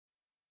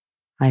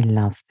I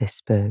love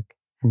this book,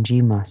 and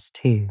you must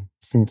too,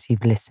 since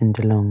you've listened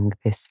along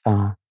this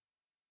far.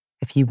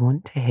 If you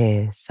want to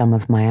hear some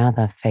of my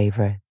other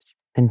favorites,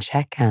 then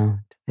check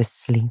out the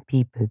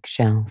Sleepy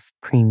Bookshelf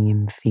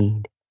premium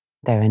feed.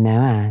 There are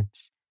no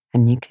ads,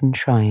 and you can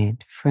try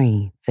it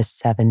free for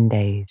 7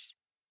 days.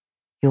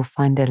 You'll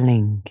find a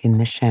link in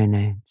the show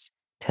notes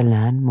to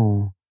learn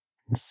more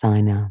and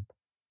sign up.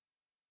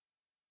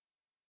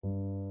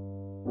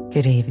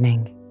 Good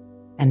evening,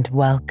 and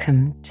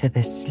welcome to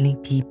the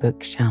Sleepy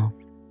Bookshelf,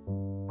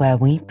 where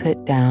we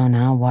put down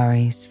our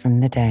worries from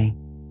the day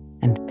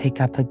and pick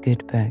up a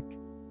good book.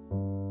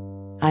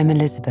 I'm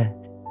Elizabeth,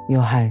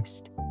 your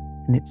host,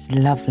 and it's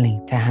lovely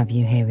to have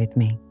you here with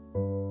me.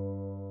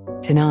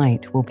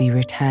 Tonight we'll be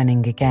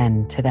returning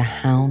again to the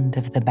Hound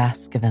of the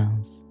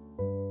Baskervilles.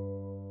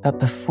 But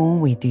before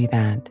we do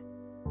that,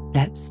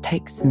 let's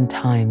take some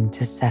time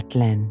to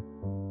settle in.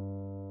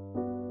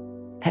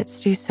 Let's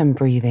do some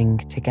breathing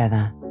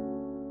together.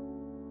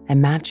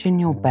 Imagine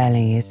your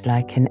belly is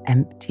like an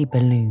empty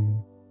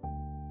balloon.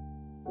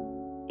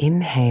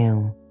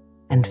 Inhale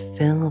and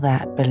fill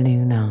that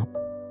balloon up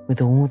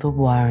with all the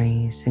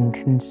worries and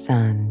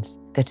concerns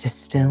that are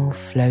still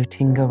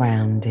floating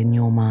around in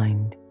your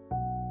mind.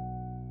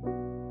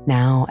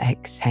 Now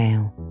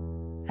exhale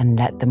and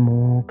let them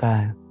all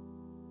go,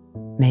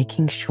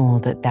 making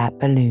sure that that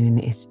balloon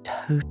is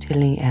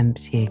totally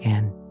empty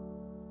again.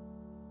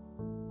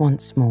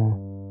 Once more,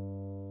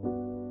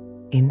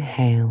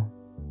 inhale,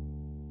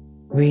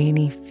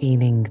 really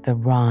feeling the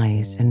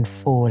rise and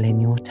fall in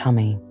your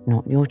tummy,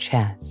 not your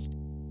chest.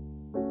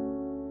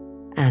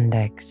 And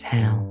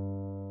exhale.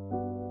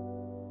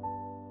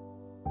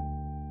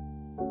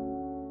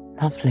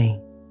 Lovely.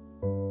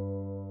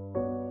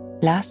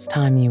 Last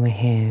time you were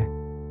here,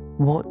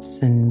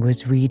 Watson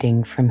was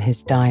reading from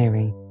his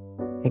diary,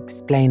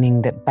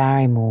 explaining that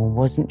Barrymore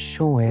wasn't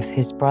sure if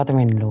his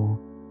brother-in-law,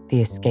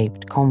 the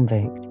escaped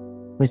convict,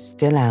 was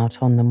still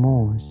out on the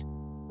moors,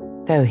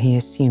 though he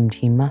assumed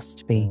he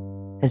must be,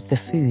 as the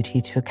food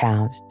he took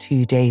out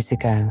 2 days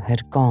ago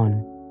had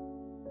gone.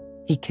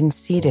 He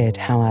conceded,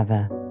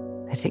 however,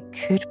 that it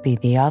could be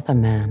the other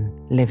man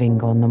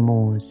living on the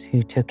moors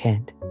who took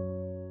it.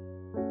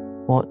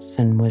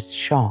 Watson was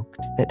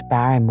shocked that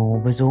Barrymore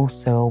was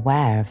also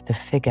aware of the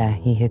figure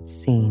he had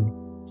seen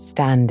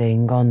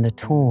standing on the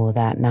tor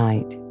that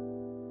night.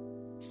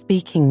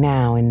 Speaking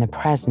now in the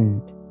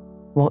present,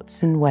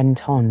 Watson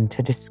went on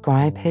to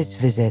describe his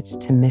visit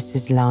to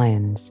Mrs.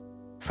 Lyons,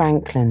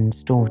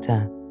 Franklin's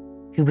daughter,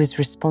 who was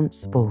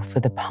responsible for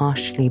the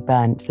partially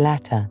burnt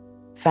letter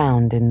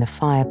found in the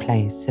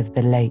fireplace of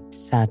the late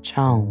Sir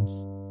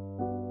Charles.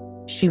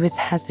 She was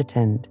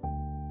hesitant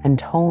and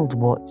told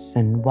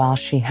Watson while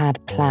she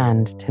had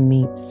planned to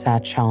meet Sir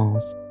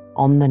Charles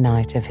on the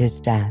night of his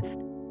death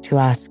to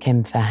ask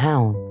him for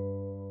help,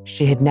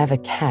 she had never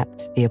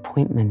kept the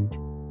appointment.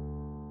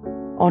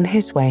 On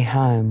his way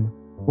home,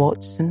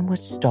 Watson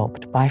was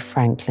stopped by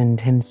Franklin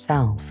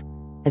himself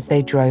as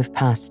they drove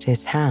past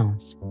his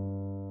house.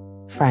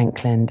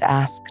 Franklin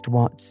asked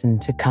Watson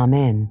to come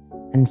in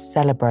and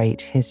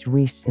celebrate his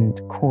recent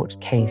court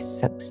case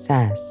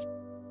success,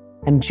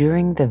 and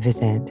during the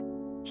visit,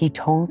 he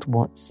told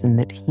Watson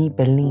that he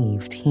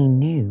believed he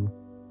knew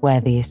where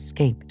the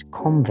escaped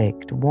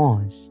convict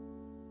was.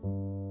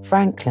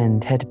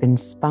 Franklin had been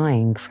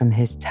spying from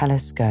his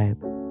telescope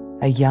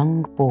a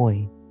young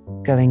boy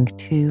going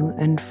to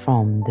and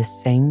from the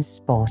same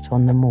spot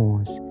on the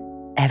moors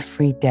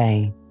every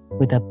day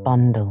with a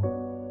bundle.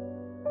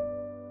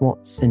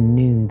 Watson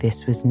knew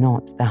this was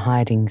not the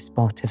hiding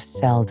spot of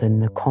Selden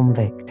the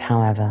convict,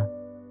 however,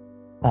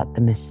 but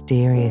the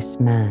mysterious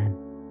man.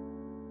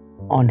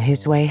 On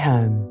his way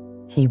home,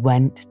 he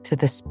went to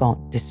the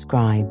spot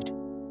described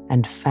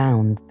and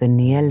found the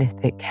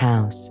Neolithic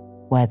house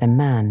where the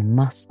man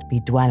must be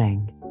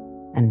dwelling,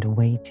 and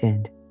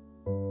waited.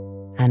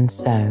 And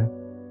so,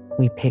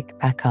 we pick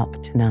back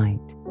up tonight.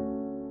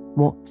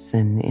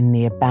 Watson in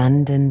the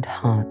abandoned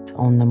hut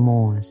on the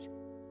moors,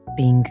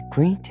 being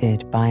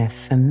greeted by a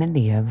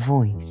familiar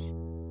voice.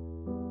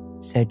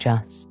 So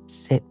just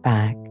sit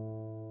back,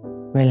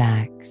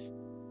 relax,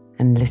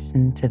 and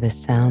listen to the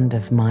sound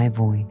of my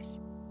voice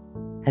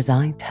as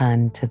I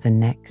turn to the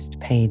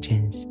next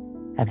pages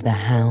of The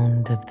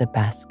Hound of the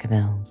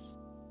Baskervilles.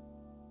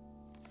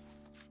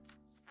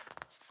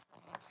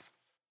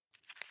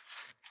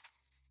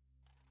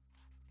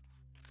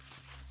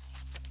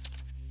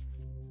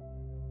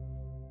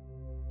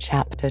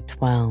 Chapter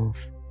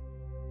 12.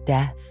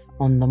 Death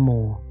on the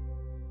Moor.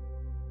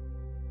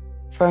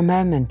 For a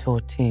moment or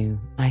two,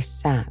 I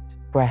sat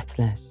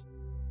breathless,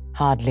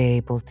 hardly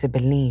able to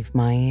believe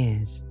my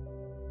ears.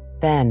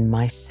 Then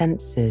my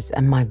senses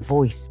and my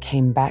voice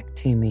came back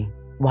to me,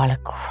 while a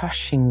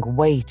crushing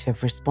weight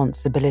of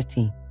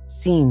responsibility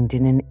seemed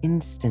in an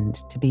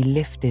instant to be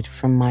lifted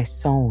from my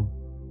soul.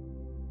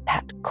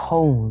 That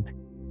cold,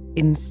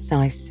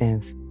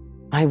 incisive,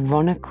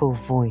 ironical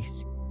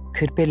voice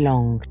could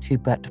belong to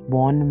but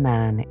one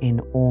man in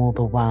all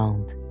the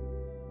world.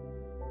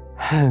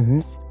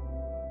 "Holmes,"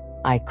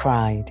 I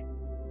cried.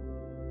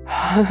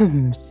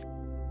 "Holmes!"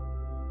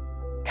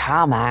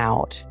 "Come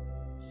out,"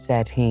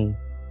 said he,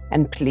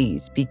 "and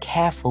please be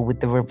careful with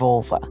the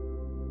revolver."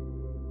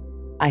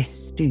 I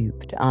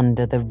stooped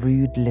under the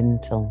rude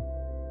lintel,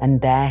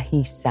 and there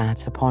he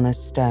sat upon a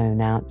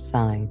stone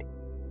outside,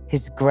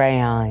 his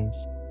grey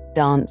eyes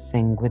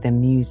dancing with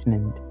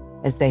amusement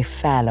as they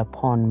fell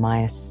upon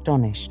my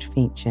astonished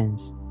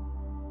features.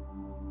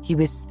 He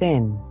was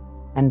thin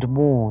and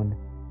worn,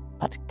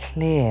 but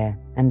clear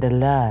and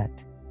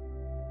alert,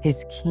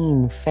 his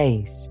keen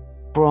face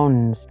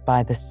bronzed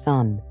by the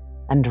sun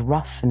and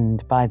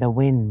roughened by the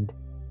wind.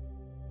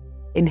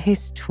 In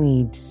his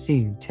tweed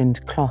suit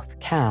and cloth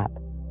cap,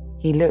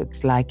 he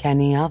looked like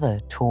any other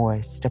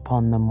tourist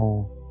upon the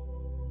moor,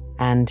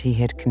 and he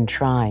had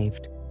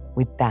contrived,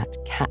 with that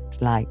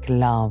cat-like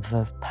love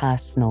of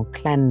personal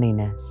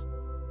cleanliness,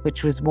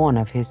 which was one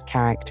of his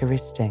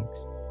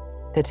characteristics,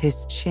 that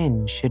his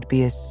chin should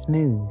be as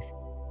smooth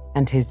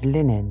and his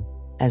linen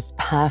as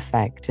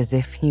perfect as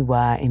if he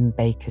were in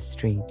Baker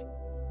Street.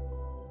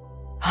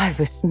 "I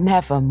was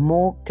never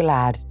more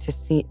glad to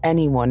see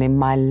anyone in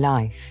my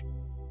life,"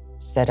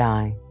 said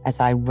I as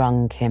I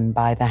wrung him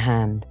by the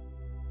hand.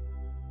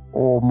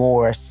 "Or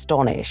more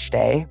astonished,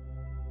 eh?"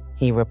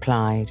 he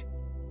replied.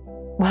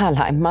 "Well,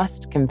 I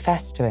must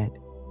confess to it,"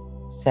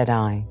 said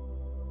I.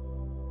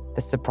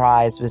 "The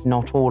surprise was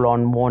not all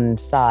on one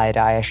side,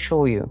 I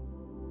assure you,"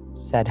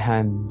 said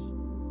Holmes.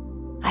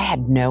 "I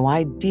had no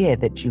idea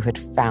that you had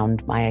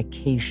found my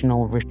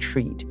occasional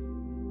retreat,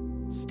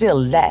 still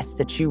less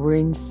that you were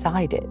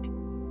inside it,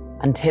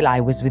 until I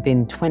was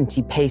within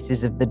 20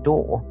 paces of the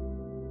door."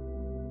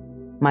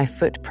 "My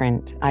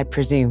footprint, I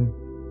presume,"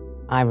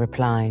 I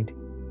replied.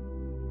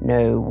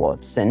 "No,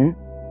 Watson.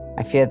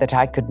 I fear that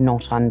I could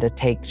not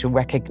undertake to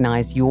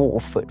recognize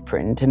your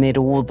footprint amid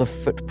all the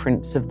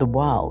footprints of the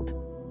world,"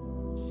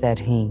 said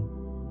he.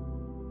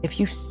 "If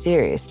you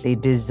seriously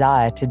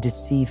desire to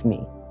deceive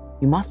me,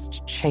 you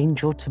must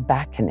change your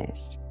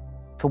tobacconist,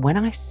 for when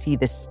I see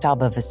the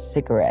stub of a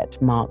cigarette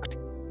marked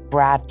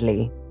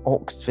Bradley,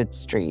 Oxford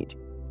Street,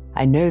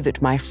 I know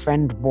that my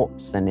friend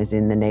Watson is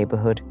in the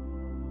neighborhood.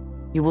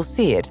 You will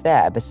see it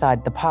there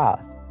beside the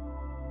path.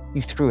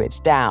 You threw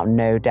it down,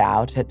 no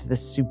doubt, at the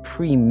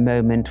supreme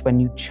moment when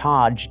you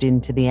charged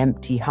into the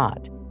empty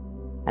hut,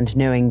 and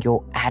knowing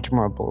your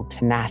admirable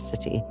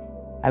tenacity,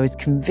 I was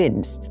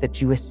convinced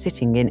that you were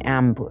sitting in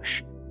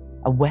ambush,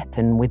 a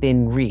weapon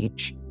within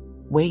reach,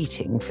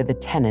 waiting for the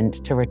tenant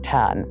to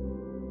return.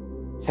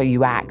 So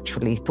you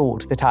actually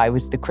thought that I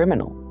was the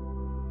criminal."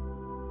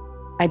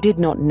 "I did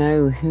not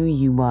know who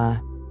you were,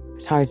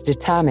 but I was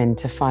determined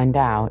to find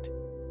out,"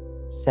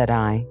 said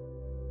I.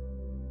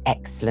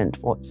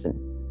 "Excellent, Watson,"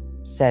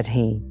 said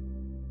he.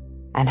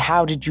 "And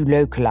how did you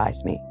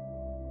localize me?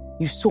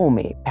 You saw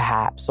me,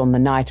 perhaps, on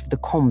the night of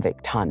the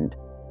convict hunt,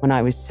 when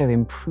I was so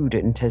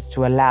imprudent as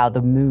to allow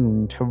the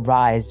moon to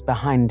rise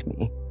behind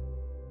me."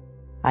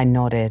 I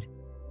nodded.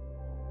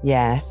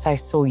 "Yes, I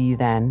saw you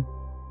then."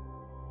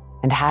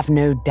 "And have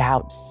no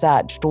doubt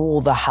searched all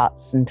the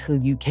huts until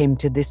you came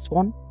to this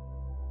one?"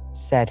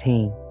 said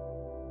he.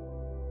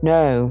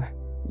 "No,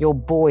 your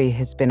boy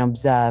has been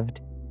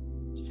observed,"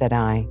 said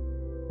I,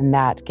 and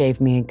that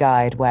gave me a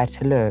guide where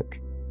to look.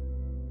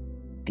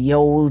 "The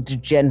old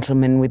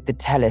gentleman with the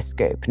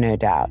telescope, no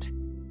doubt,"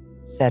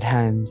 said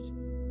Holmes.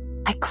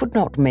 "I could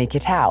not make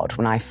it out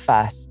when I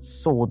first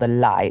saw the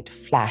light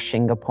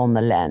flashing upon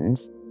the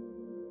lens."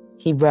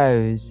 He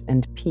rose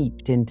and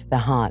peeped into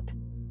the hut.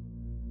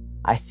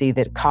 "I see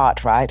that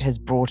Cartwright has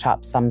brought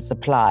up some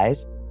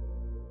supplies.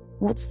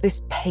 What's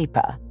this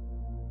paper?"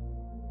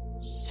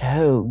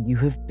 "So you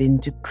have been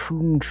to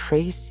Coombe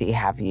Tracy,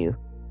 have you?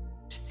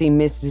 To see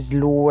Mrs.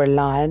 Laura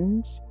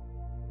Lyons?"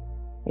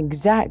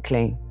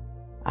 "Exactly,"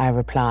 I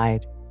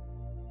replied.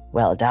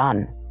 "Well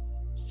done,"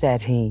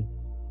 said he.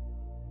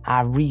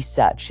 "Our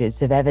researches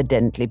have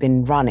evidently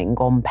been running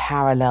on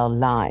parallel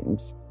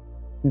lines,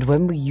 and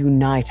when we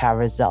unite our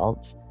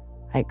results,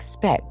 I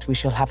expect we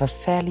shall have a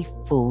fairly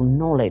full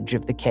knowledge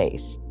of the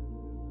case."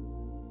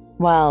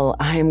 "Well,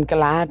 I am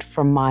glad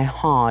from my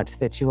heart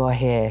that you are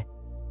here,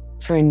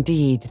 for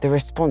indeed the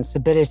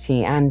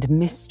responsibility and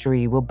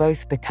mystery were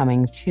both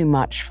becoming too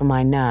much for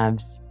my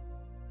nerves,"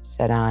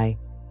 said I.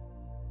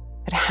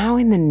 "But how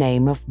in the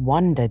name of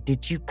wonder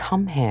did you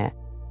come here?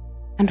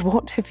 And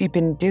what have you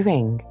been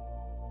doing?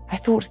 I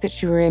thought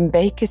that you were in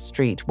Baker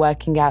Street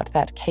working out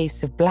that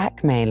case of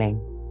blackmailing."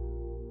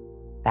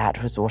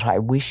 "That was what I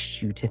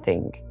wished you to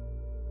think,"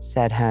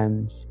 said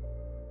Holmes.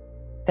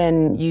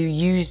 "Then you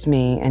use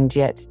me and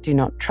yet do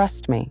not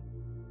trust me,"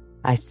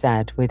 I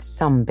said with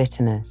some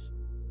bitterness.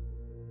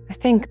 "I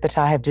think that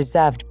I have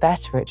deserved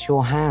better at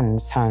your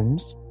hands,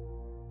 Holmes."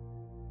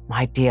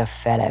 "My dear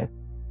fellow,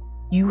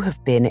 you have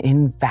been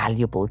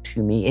invaluable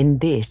to me in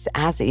this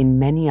as in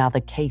many other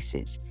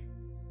cases,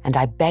 and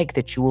I beg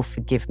that you will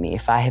forgive me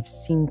if I have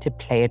seemed to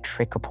play a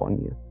trick upon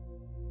you,"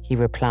 he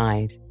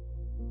replied.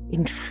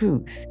 "In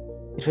truth,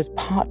 it was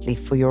partly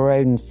for your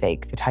own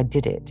sake that I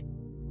did it,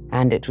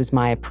 and it was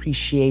my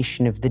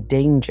appreciation of the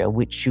danger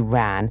which you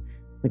ran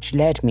which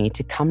led me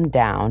to come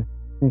down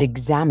and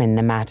examine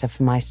the matter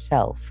for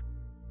myself.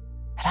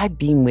 Had I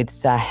been with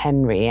Sir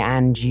Henry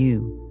and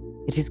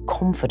you, it is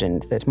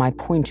confident that my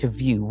point of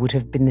view would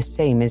have been the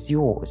same as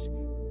yours,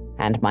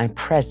 and my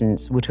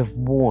presence would have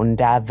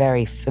warned our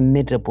very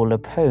formidable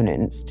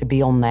opponents to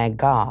be on their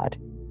guard.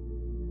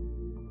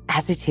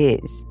 As it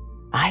is,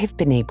 I have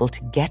been able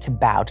to get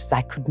about as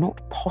I could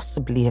not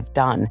possibly have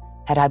done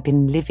had I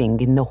been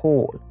living in the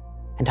hall,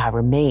 and I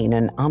remain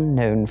an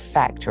unknown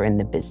factor in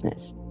the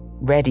business,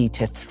 ready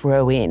to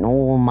throw in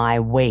all my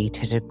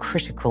weight at a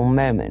critical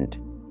moment.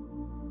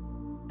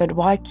 But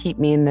why keep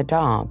me in the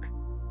dark?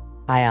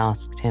 I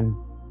asked him.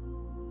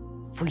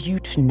 For you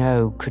to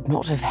know could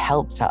not have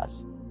helped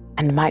us,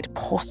 and might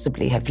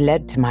possibly have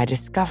led to my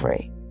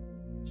discovery,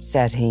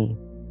 said he.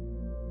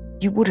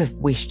 You would have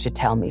wished to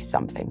tell me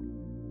something,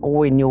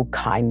 or in your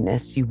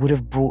kindness you would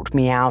have brought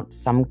me out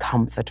some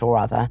comfort or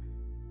other,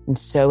 and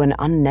so an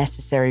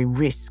unnecessary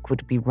risk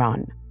would be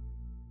run.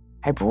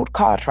 I brought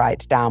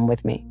Cartwright down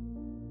with me.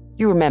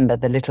 You remember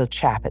the little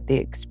chap at the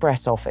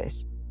express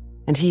office,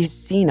 and he has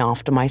seen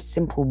after my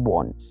simple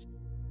wants,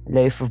 a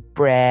loaf of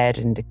bread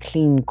and a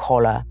clean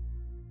collar.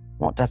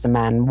 What does a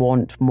man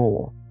want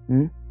more,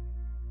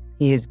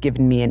 He has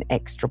given me an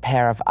extra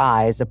pair of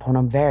eyes upon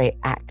a very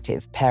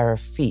active pair of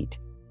feet,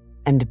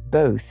 and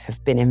both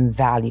have been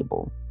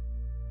invaluable.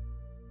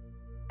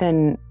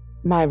 Then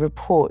my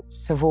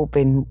reports have all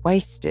been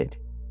wasted.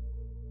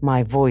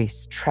 My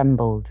voice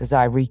trembled as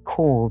I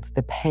recalled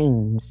the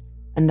pains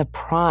and the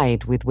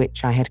pride with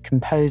which I had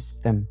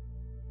composed them.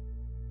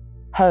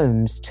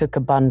 Holmes took a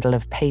bundle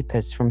of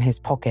papers from his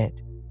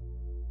pocket.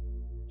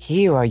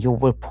 Here are your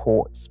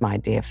reports, my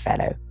dear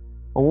fellow.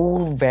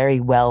 All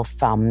very well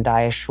thumbed,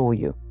 I assure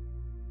you.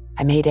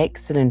 I made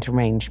excellent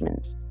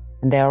arrangements,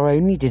 and they are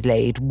only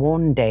delayed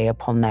 1 day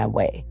upon their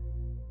way.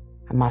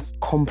 I must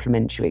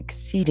compliment you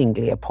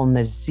exceedingly upon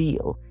the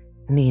zeal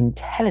and the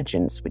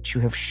intelligence which you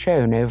have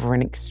shown over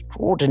an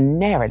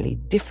extraordinarily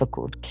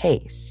difficult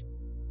case.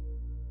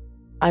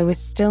 I was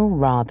still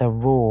rather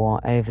raw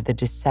over the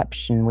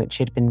deception which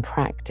had been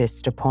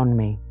practiced upon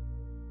me,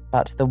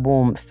 but the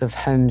warmth of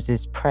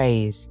Holmes's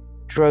praise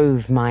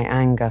drove my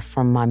anger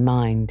from my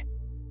mind.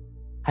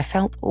 I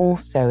felt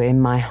also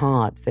in my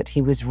heart that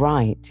he was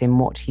right in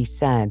what he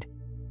said,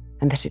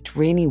 and that it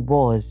really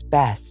was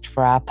best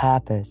for our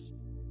purpose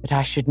that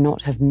I should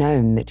not have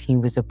known that he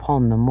was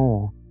upon the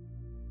moor.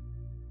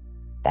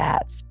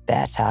 That's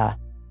better,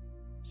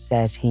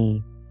 said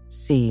he,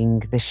 seeing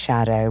the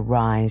shadow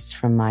rise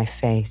from my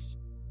face.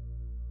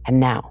 And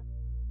now,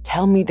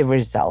 tell me the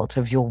result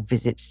of your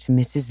visit to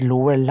Mrs.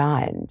 Laura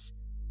Lyons.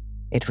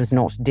 It was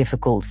not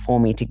difficult for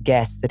me to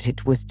guess that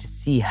it was to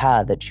see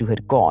her that you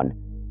had gone,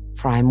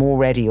 for I am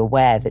already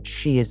aware that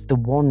she is the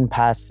one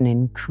person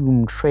in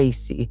Coombe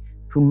Tracy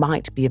who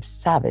might be of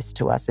service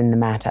to us in the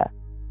matter.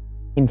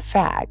 In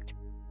fact,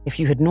 if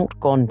you had not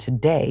gone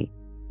today,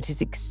 it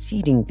is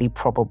exceedingly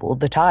probable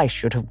that I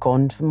should have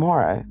gone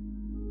tomorrow.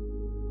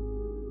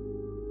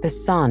 The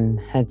sun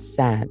had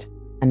set,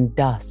 and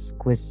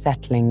dusk was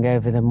settling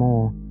over the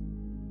moor.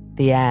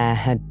 The air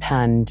had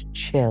turned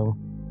chill,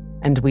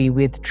 and we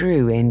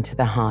withdrew into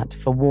the hut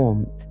for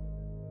warmth.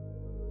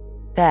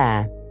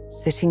 There,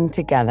 sitting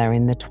together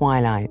in the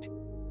twilight,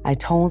 I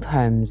told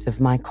Holmes of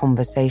my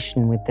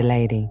conversation with the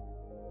lady.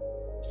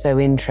 So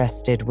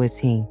interested was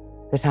he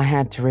that I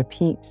had to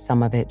repeat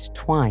some of it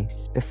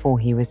twice before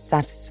he was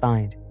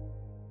satisfied.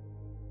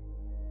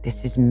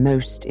 This is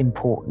most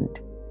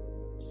important,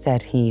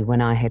 said he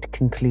when I had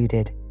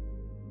concluded.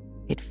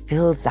 It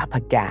fills up a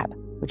gap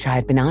which I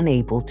had been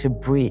unable to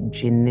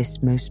bridge in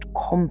this most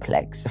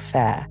complex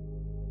affair.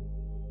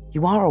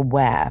 You are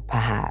aware,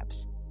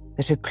 perhaps,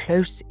 that a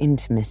close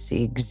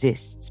intimacy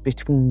exists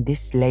between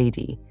this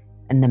lady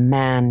and the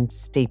man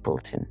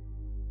Stapleton.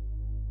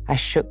 I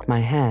shook my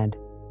head.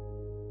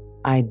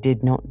 I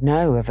did not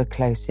know of a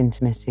close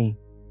intimacy.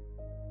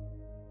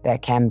 There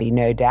can be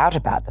no doubt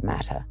about the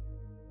matter,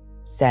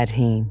 said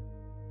he.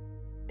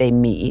 They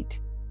meet,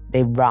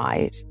 they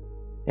write,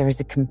 there is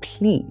a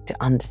complete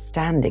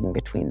understanding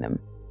between them.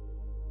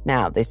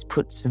 Now this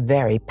puts a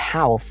very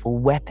powerful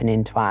weapon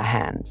into our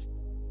hands.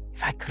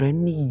 If I could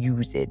only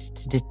use it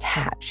to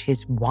detach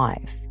his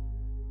wife.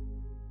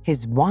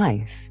 His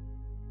wife?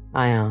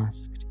 I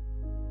asked.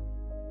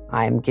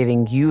 I am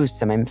giving you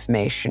some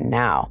information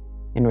now,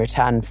 in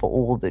return for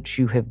all that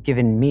you have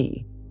given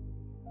me.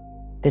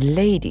 The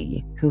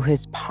lady who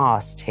has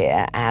passed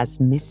here as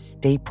Miss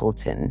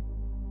Stapleton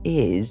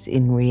is,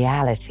 in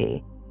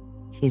reality,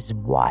 his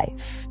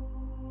wife.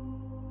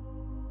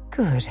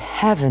 Good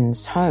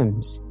heavens,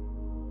 Holmes.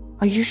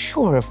 Are you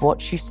sure of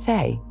what you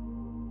say?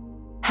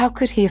 How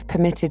could he have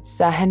permitted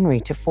Sir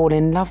Henry to fall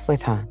in love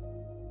with her?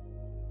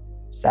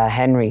 Sir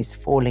Henry's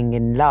falling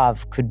in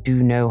love could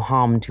do no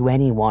harm to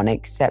anyone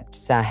except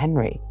Sir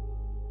Henry,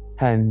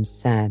 Holmes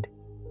said.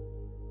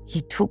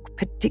 He took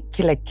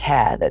particular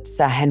care that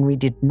Sir Henry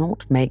did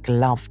not make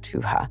love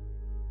to her,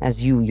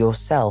 as you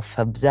yourself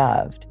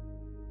observed.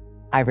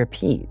 I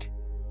repeat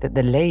that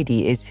the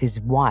lady is his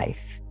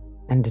wife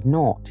and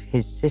not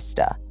his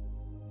sister.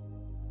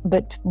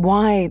 But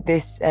why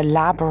this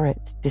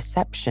elaborate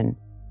deception?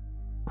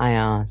 I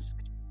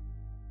asked.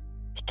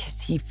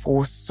 because he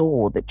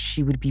foresaw that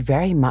she would be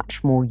very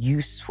much more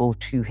useful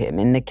to him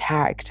in the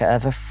character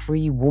of a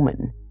free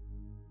woman,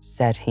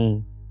 said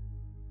he.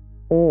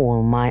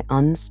 All my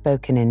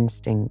unspoken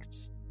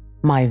instincts,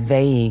 my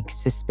vague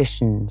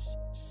suspicions,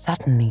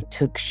 suddenly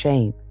took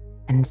shape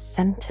and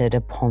centered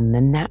upon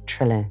the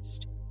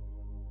naturalist.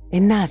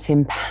 In that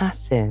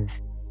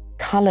impassive,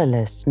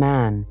 colourless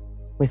man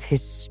with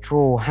his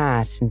straw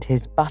hat and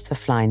his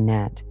butterfly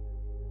net,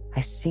 I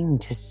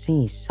seemed to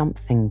see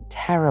something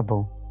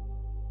terrible,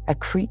 a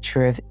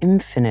creature of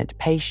infinite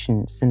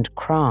patience and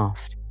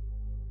craft,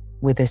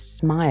 with a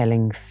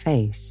smiling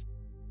face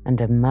and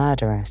a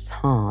murderous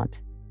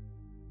heart.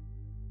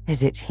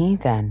 Is it he,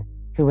 then,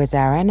 who is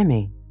our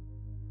enemy?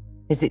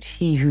 Is it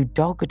he who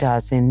dogged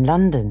us in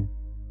London?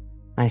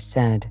 I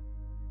said.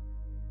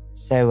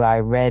 So I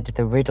read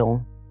the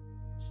riddle,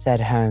 said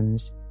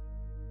Holmes.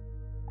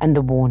 And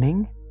the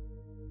warning?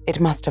 It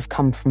must have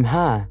come from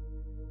her,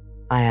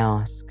 I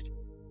asked.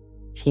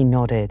 He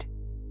nodded.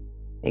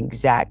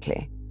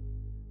 Exactly.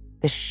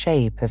 The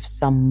shape of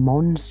some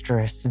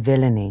monstrous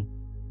villainy,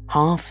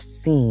 half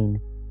seen,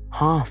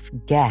 half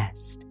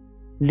guessed,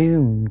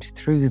 loomed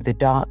through the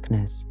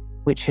darkness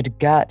which had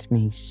girt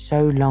me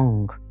so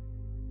long.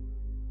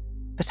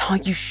 But are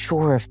you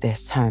sure of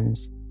this,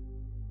 Holmes?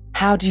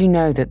 How do you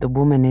know that the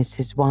woman is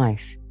his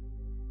wife?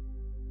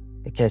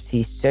 Because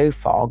he so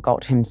far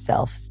got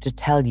himself as to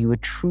tell you a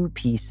true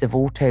piece of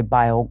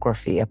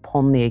autobiography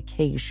upon the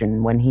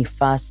occasion when he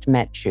first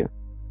met you,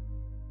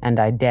 and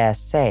I dare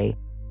say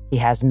he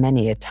has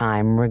many a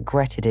time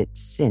regretted it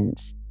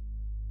since,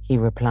 he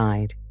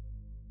replied.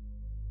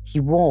 He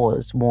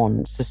was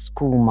once a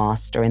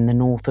schoolmaster in the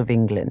north of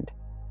England.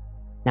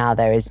 Now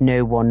there is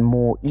no one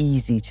more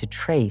easy to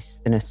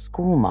trace than a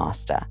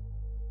schoolmaster.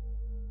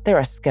 There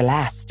are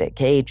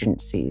scholastic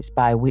agencies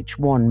by which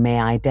one may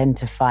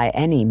identify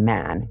any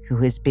man who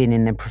has been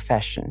in the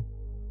profession.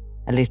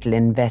 A little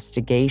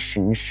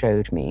investigation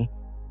showed me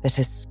that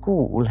a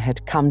school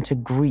had come to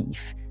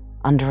grief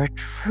under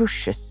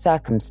atrocious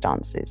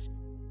circumstances,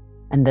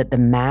 and that the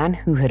man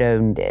who had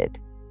owned it,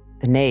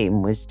 the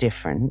name was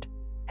different,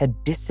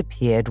 had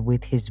disappeared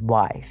with his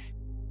wife.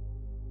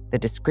 The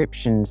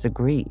descriptions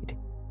agreed.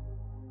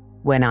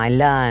 When I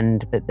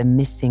learned that the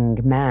missing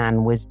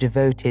man was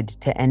devoted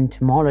to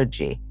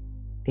entomology,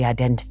 the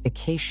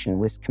identification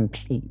was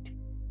complete.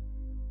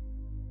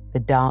 The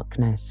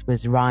darkness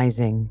was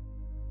rising,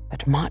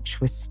 but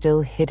much was still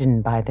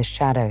hidden by the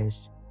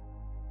shadows.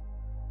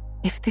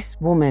 If this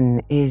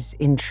woman is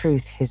in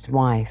truth his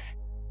wife,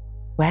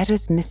 where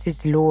does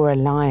Mrs. Laura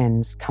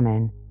Lyons come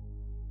in?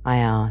 I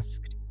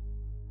asked.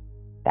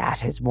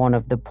 That is one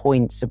of the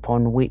points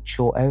upon which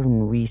your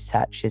own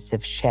researches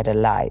have shed a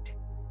light,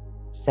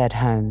 said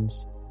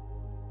Holmes.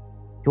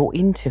 Your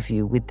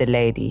interview with the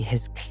lady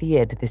has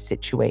cleared the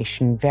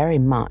situation very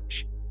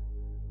much.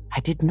 I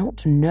did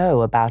not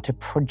know about a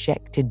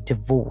projected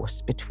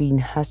divorce between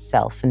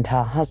herself and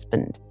her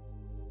husband.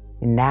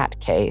 In that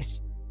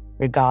case,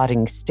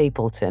 regarding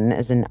Stapleton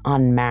as an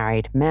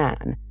unmarried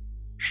man,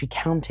 she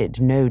counted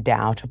no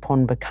doubt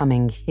upon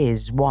becoming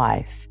his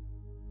wife.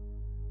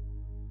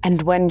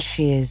 And when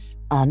she is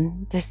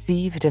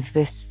undeceived of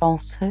this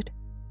falsehood?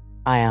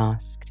 I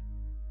asked.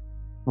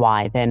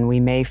 Why, then we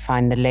may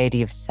find the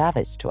lady of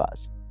service to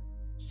us,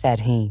 said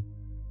he.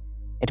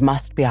 It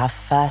must be our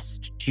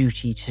first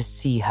duty to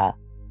see her,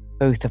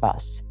 both of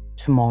us,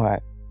 tomorrow.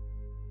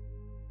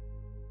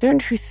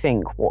 Don't you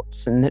think,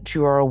 Watson, that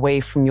you are away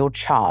from your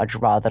charge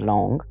rather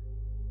long?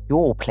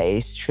 Your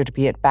place should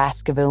be at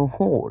Baskerville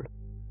Hall.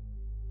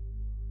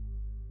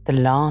 The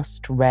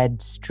last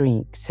red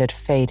streaks had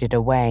faded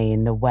away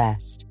in the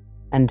west,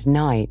 and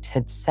night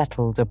had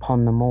settled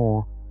upon the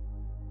moor.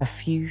 A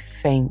few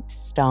faint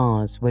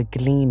stars were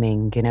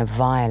gleaming in a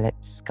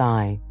violet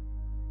sky.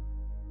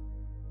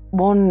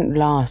 One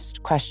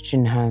last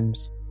question,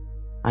 Holmes,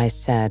 I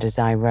said as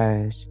I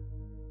rose.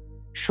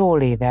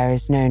 Surely there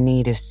is no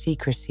need of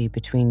secrecy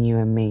between you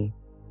and me.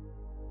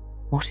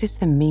 What is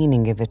the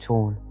meaning of it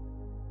all?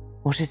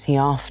 What is he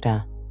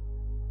after?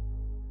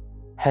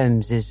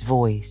 Holmes's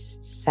voice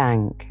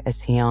sank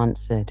as he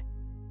answered.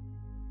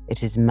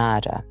 It is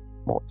murder,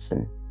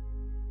 Watson.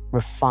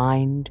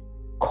 Refined,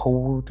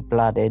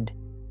 cold-blooded,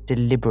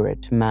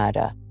 deliberate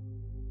murder.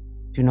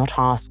 Do not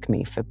ask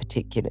me for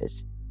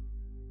particulars.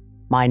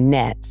 My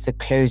nets are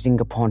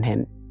closing upon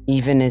him,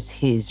 even as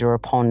his are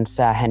upon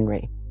Sir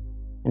Henry,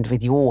 and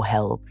with your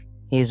help,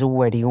 he is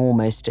already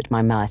almost at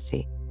my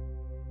mercy.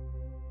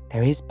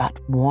 There is but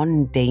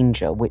one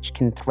danger which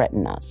can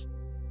threaten us.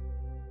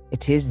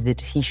 It is that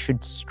he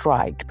should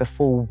strike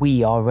before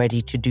we are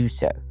ready to do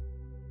so.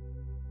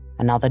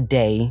 Another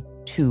day,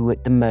 2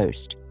 at the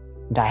most,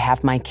 and I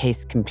have my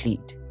case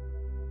complete.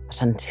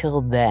 But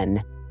until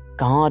then,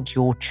 guard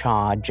your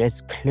charge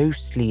as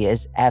closely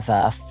as ever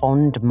a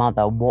fond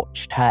mother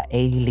watched her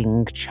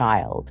ailing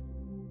child.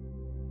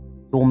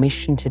 Your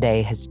mission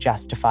today has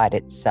justified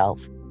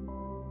itself,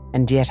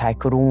 and yet I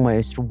could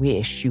almost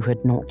wish you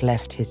had not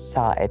left his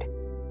side.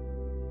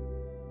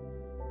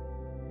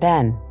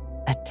 Then,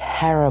 a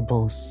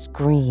terrible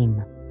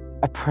scream,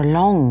 A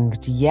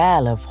prolonged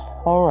yell of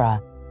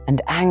horror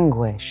and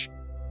anguish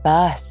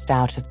burst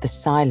out of the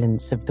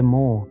silence of the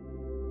moor.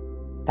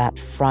 That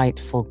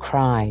frightful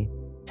cry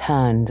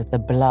turned the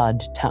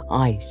blood to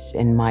ice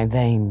in my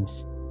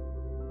veins.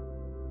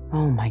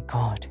 "Oh my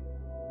God,"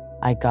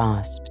 I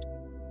gasped.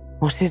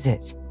 "What is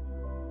it?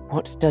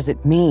 What does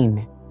it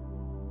mean?"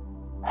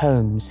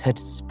 Holmes had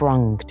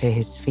sprung to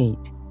his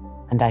feet,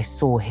 and I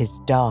saw his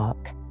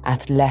dark,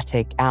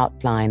 athletic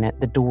outline at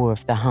the door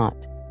of the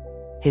hut,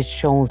 his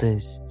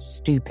shoulders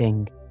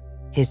stooping,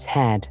 his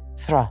head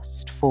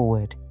thrust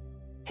forward,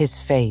 his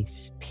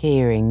face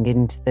peering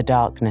into the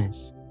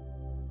darkness.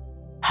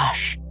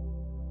 "Hush,"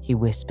 he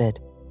whispered.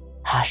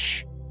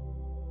 "Hush."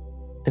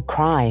 The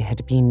cry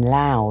had been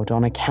loud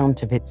on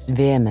account of its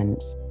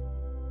vehemence,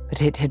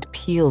 but it had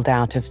pealed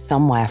out of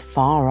somewhere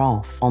far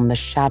off on the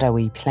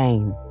shadowy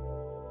plain.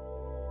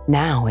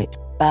 Now it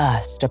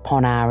burst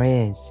upon our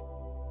ears,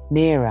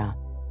 nearer,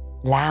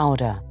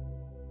 louder,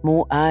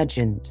 more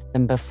urgent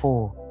than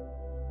before.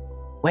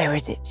 "Where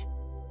is it?"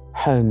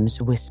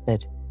 Holmes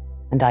whispered,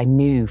 and I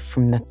knew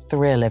from the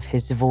thrill of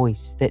his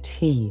voice that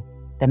he,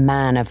 the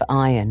man of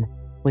iron,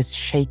 was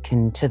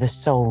shaken to the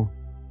soul.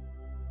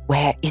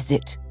 "Where is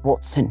it,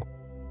 Watson?"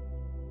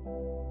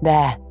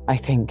 "There, I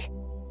think."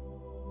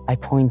 I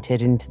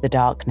pointed into the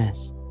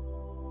darkness.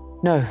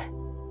 "No,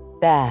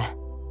 there."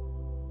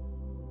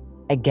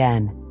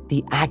 Again,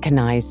 the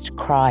agonized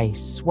cry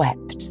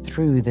swept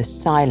through the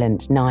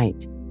silent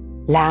night,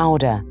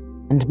 louder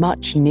and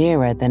much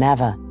nearer than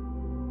ever,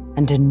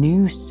 and a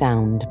new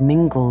sound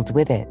mingled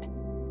with it,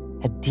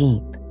 a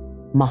deep,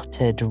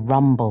 muttered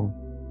rumble,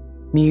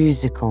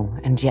 musical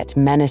and yet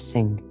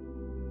menacing,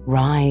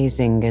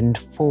 rising and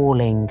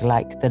falling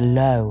like the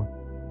low,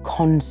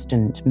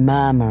 constant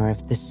murmur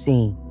of the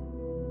sea.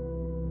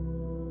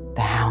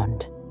 "The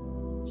Hound,"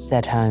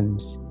 said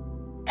Holmes.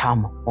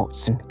 "Come,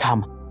 Watson,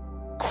 come.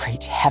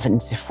 Great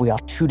heavens, if we are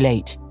too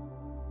late."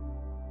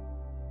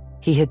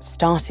 He had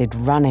started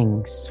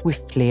running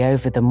swiftly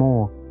over the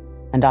moor,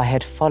 and I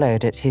had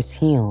followed at his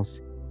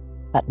heels.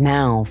 But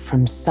now,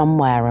 from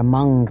somewhere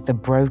among the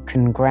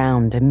broken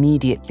ground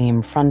immediately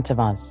in front of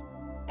us,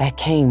 there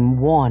came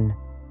one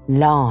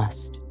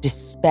last,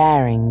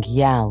 despairing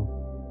yell,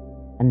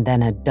 and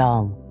then a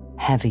dull,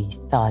 heavy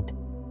thud.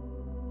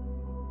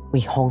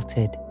 We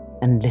halted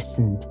and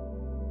listened.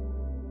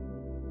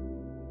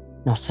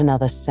 Not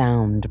another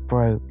sound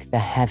broke the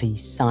heavy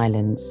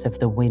silence of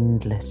the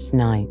windless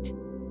night.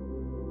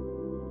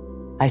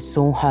 I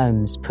saw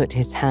Holmes put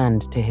his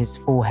hand to his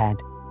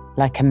forehead,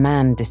 like a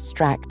man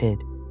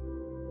distracted.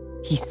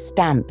 He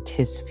stamped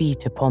his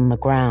feet upon the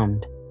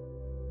ground.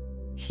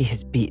 "He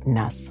has beaten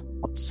us,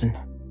 Watson.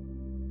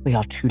 We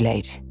are too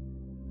late."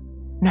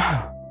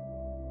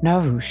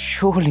 No,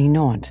 surely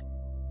not,"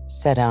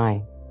 said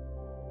I.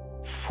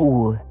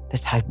 "Fool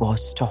that I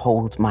was to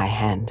hold my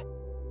hand,"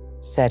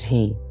 said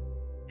he.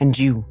 "And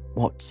you,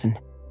 Watson,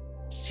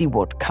 see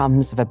what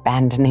comes of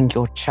abandoning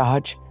your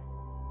charge.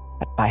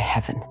 But by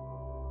heaven,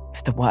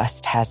 if the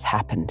worst has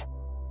happened,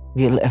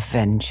 we'll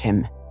avenge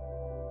him."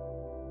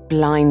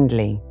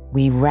 Blindly,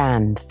 we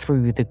ran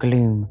through the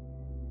gloom,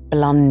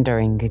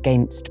 blundering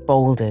against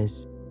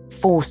boulders,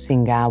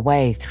 forcing our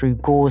way through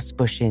gorse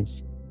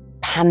bushes,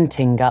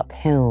 panting up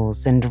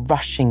hills and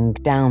rushing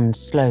down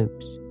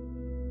slopes,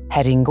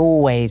 heading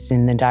always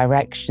in the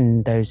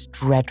direction those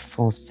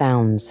dreadful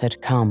sounds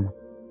had come.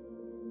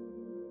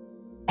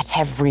 At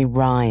every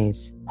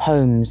rise,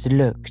 Holmes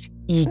looked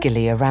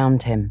eagerly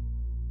around him,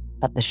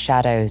 but the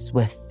shadows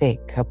were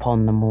thick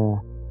upon the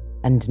moor,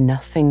 and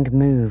nothing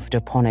moved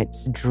upon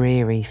its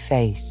dreary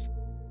face.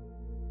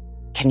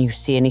 "Can you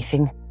see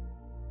anything?"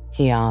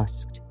 he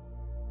asked.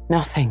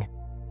 "Nothing,"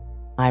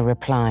 I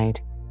replied.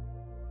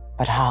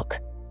 "But hark,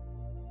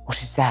 what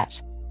is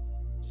that?"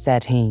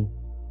 said he.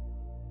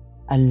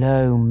 A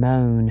low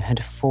moan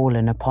had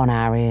fallen upon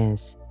our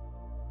ears.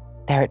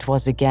 There it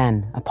was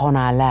again, upon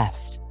our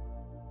left.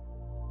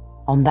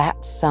 On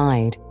that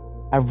side,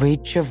 a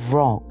ridge of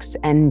rocks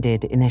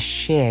ended in a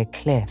sheer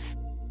cliff,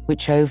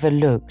 which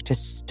overlooked a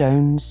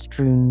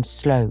stone-strewn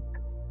slope.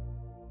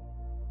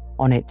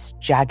 On its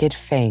jagged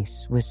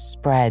face was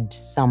spread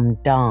some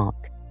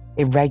dark,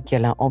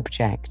 irregular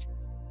object.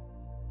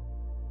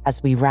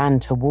 As we ran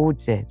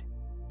towards it,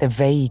 the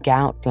vague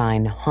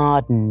outline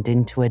hardened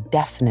into a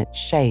definite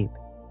shape.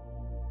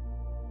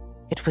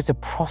 It was a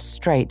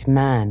prostrate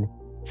man,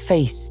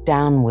 face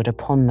downward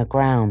upon the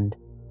ground,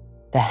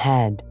 the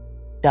head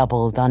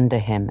doubled under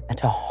him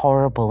at a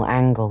horrible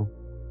angle,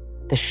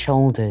 the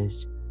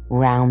shoulders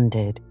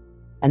rounded,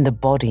 and the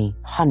body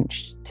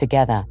hunched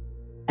together,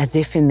 as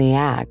if in the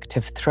act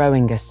of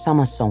throwing a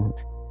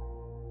somersault.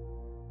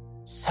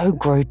 So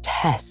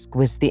grotesque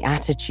was the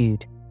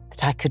attitude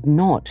that I could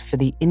not for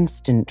the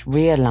instant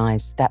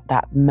realize that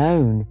that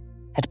moan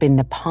had been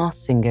the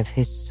passing of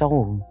his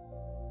soul.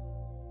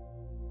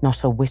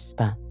 Not a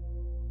whisper,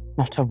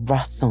 not a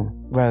rustle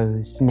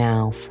rose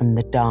now from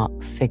the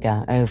dark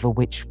figure over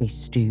which we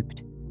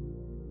stooped.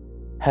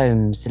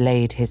 Holmes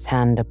laid his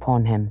hand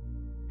upon him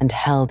and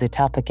held it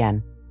up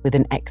again with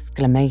an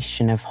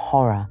exclamation of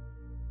horror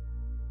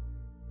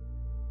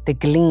The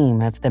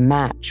gleam of the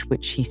match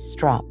which he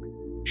struck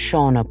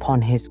shone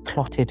upon his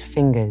clotted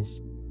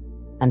fingers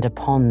and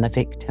upon the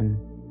victim.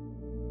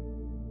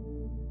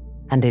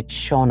 And it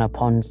shone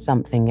upon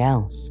something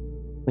else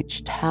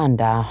which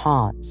turned our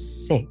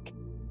hearts sick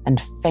and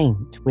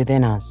faint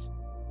within us,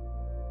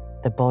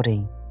 the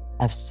body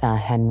of Sir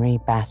Henry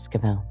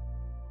Baskerville.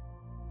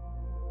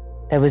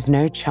 There was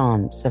no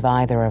chance of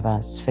either of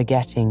us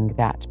forgetting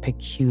that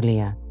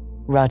peculiar,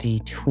 ruddy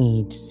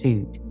tweed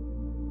suit,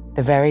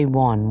 the very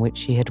one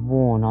which he had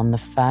worn on the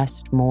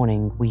first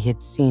morning we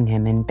had seen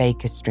him in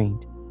Baker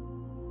Street.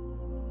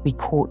 We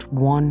caught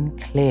one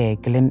clear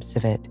glimpse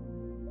of it,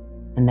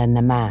 and then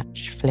the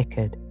match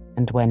flickered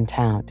and went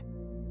out,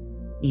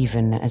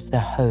 even as the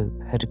hope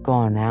had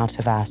gone out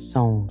of our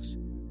souls.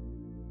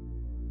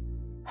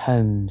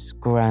 Holmes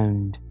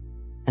groaned,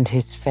 and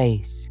his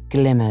face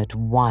glimmered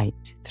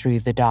white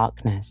through the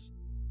darkness.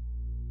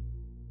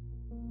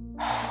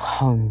 Oh,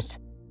 Holmes,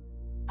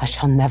 I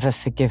shall never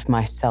forgive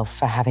myself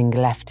for having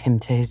left him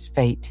to his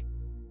fate.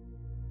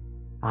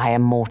 I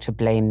am more to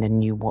blame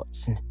than you,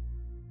 Watson,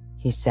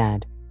 he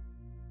said.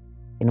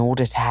 In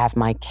order to have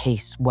my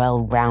case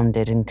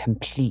well-rounded and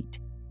complete,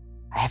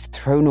 I have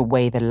thrown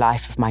away the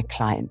life of my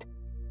client.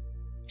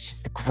 It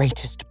is the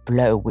greatest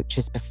blow which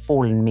has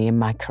befallen me in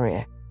my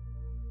career.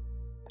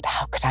 But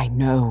how could I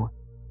know?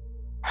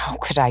 How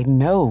could I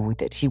know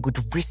that he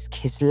would risk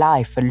his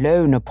life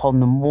alone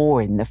upon the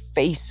moor in the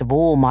face of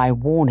all my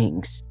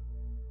warnings?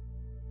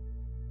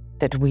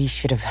 That we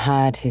should have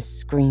heard his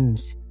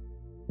screams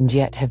and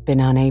yet have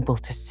been unable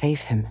to save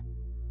him,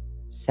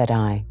 said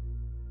I.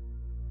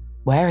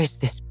 Where is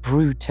this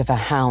brute of a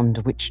hound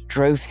which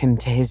drove him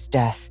to his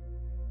death?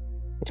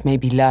 It may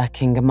be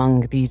lurking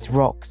among these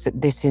rocks at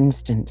this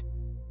instant.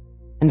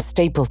 And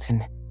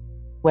Stapleton,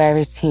 where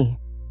is he?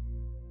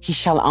 He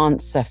shall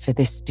answer for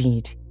this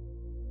deed.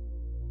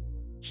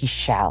 He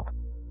shall.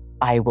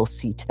 I will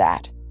see to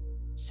that,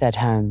 said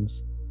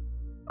Holmes.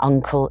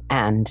 Uncle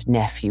and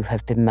nephew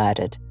have been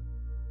murdered.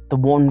 The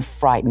one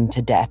frightened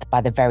to death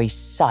by the very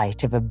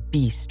sight of a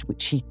beast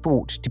which he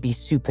thought to be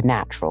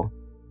supernatural.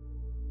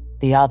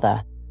 The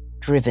other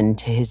driven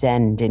to his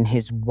end in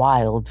his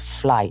wild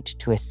flight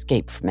to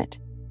escape from it.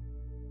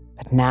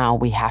 But now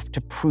we have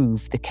to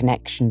prove the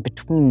connection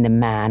between the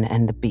man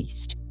and the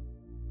beast.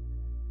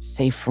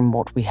 Save from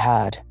what we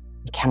heard,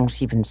 we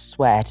cannot even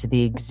swear to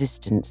the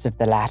existence of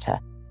the latter,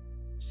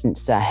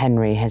 since Sir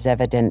Henry has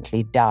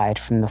evidently died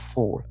from the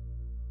fall.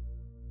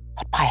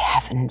 But by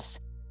heavens,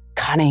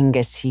 cunning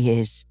as he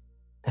is,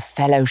 the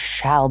fellow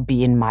shall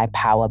be in my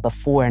power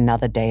before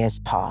another day has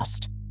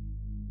passed.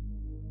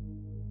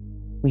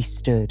 We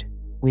stood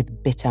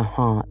with bitter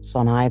hearts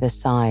on either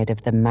side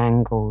of the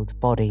mangled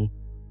body,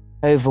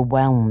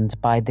 overwhelmed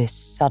by this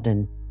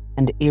sudden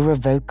and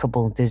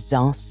irrevocable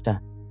disaster,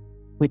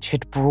 which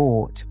had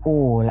brought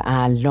all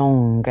our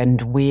long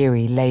and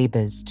weary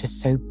labours to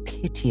so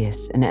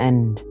piteous an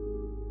end.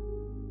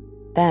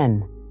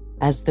 Then,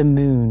 as the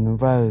moon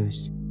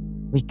rose,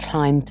 we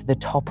climbed to the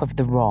top of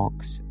the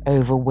rocks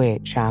over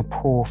which our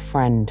poor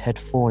friend had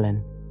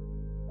fallen,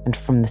 and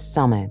from the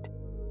summit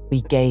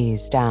we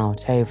gazed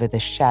out over the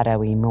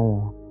shadowy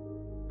moor,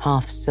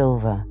 half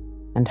silver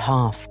and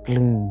half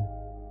gloom.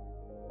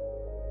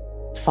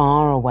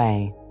 Far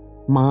away,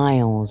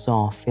 miles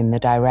off in the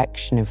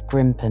direction of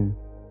Grimpen,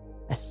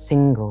 a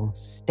single,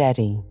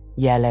 steady,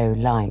 yellow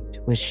light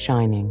was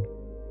shining.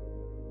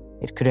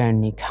 It could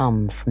only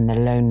come from the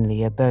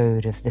lonely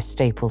abode of the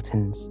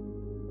Stapletons.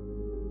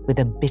 With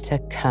a bitter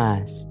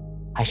curse,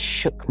 I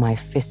shook my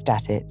fist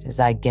at it as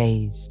I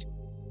gazed.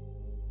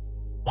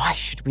 Why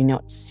should we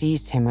not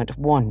seize him at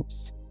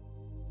once?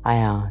 I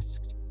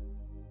asked.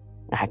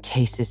 Our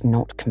case is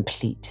not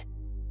complete,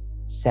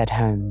 said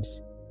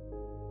Holmes.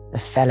 The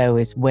fellow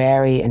is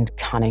wary and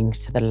cunning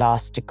to the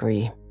last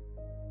degree.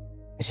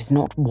 It is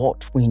not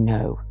what we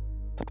know,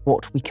 but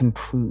what we can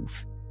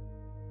prove.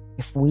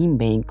 If we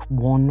make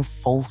one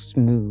false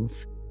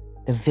move,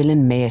 the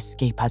villain may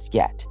escape us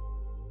yet.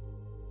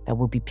 There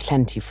will be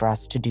plenty for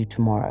us to do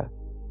tomorrow.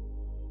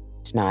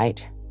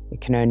 Tonight, we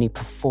can only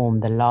perform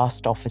the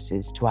last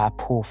offices to our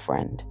poor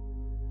friend.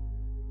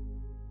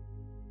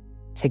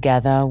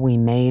 Together, we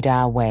made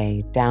our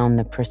way down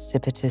the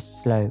precipitous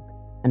slope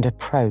and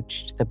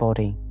approached the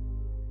body,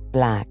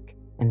 black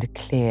and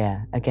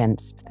clear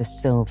against the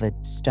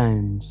silvered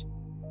stones.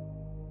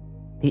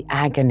 The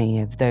agony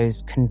of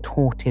those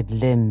contorted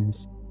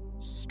limbs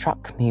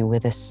struck me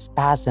with a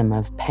spasm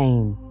of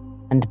pain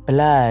and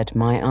blurred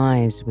my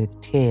eyes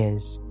with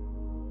tears.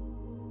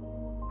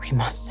 We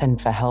must send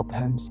for help,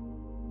 Holmes.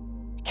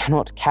 We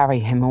cannot carry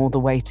him all the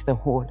way to the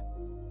hall,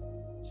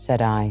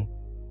 said I.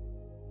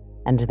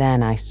 And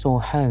then I saw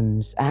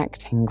Holmes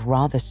acting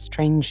rather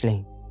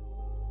strangely.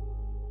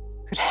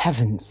 Good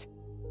heavens,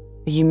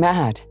 are you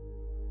mad?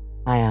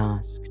 I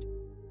asked.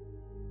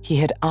 He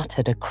had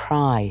uttered a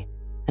cry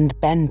and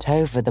bent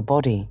over the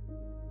body.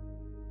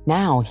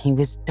 Now he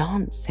was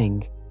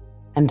dancing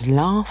and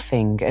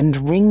laughing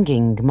and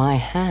wringing my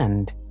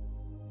hand.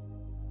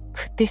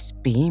 Could this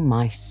be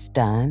my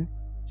stern,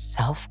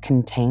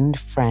 self-contained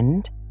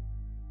friend?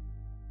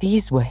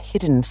 These were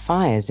hidden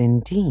fires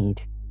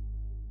indeed.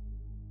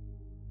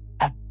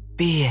 "A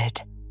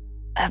beard,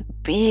 a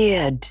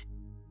beard,"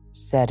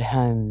 said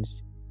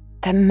Holmes.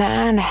 "The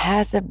man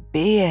has a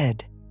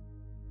beard."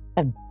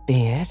 "A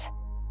beard?"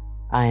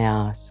 I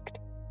asked.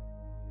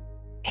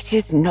 "It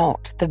is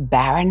not the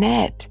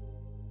baronet,"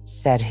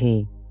 said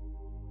he.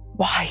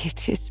 "Why,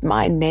 it is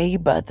my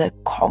neighbour, the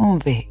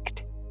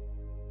convict."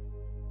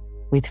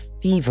 With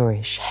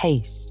feverish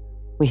haste,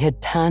 we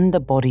had turned the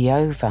body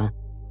over,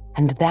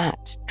 and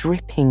that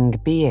dripping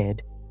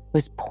beard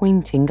was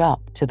pointing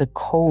up to the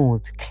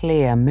cold,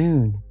 clear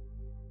moon.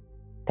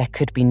 There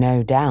could be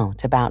no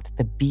doubt about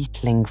the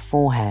beetling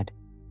forehead,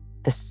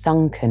 the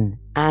sunken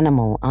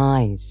animal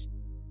eyes.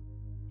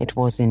 It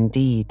was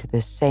indeed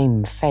the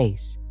same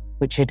face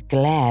which had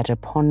glared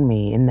upon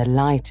me in the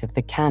light of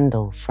the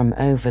candle from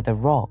over the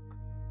rock,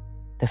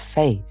 the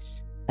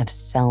face of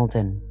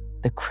Selden,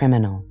 the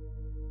criminal.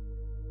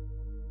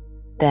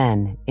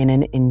 Then, in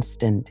an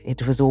instant,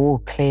 it was all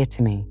clear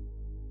to me.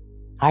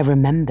 I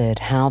remembered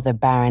how the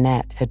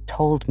baronet had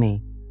told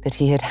me that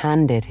he had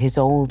handed his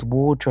old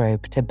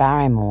wardrobe to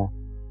Barrymore.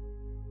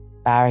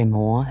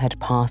 Barrymore had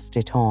passed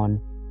it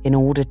on in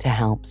order to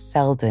help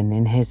Selden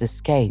in his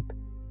escape.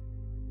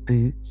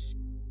 Boots,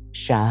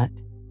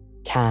 shirt,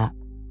 cap,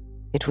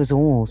 it was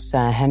all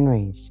Sir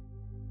Henry's.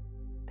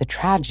 The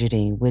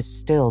tragedy was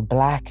still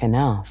black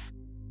enough,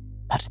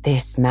 but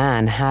this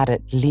man had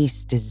at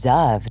least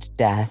deserved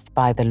death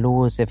by the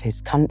laws of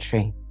his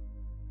country.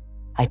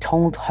 I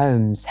told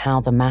Holmes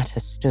how the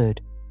matter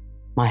stood,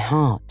 my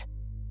heart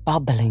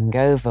bubbling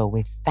over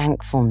with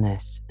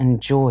thankfulness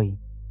and joy.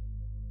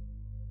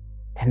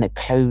 "Then the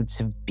clothes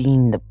have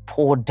been the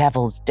poor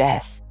devil's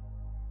death,"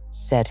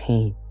 said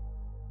he.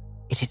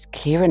 "It is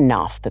clear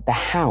enough that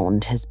the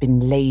Hound has been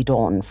laid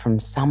on from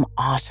some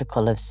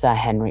article of Sir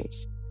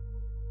Henry's.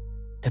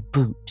 The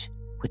boot,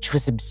 which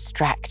was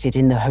abstracted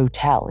in the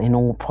hotel in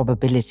all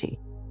probability,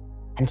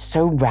 and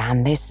so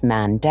ran this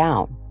man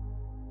down.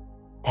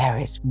 There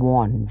is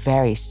one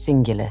very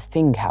singular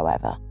thing,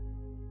 however.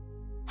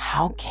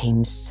 How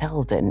came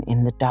Selden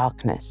in the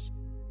darkness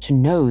to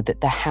know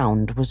that the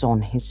Hound was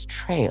on his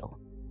trail?"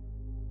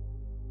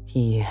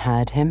 "He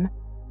heard him?"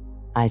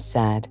 I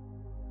said.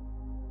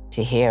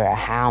 "To hear a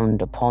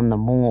hound upon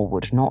the moor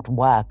would not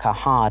work a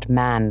hard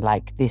man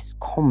like this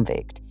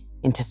convict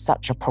into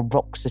such a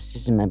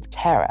paroxysm of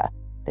terror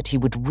that he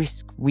would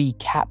risk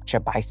recapture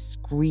by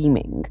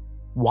screaming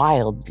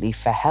wildly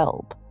for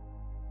help,"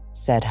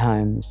 said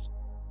Holmes.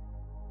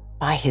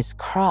 "By his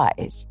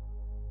cries,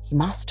 he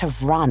must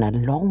have run a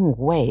long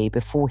way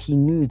before he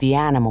knew the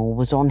animal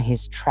was on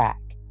his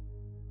track.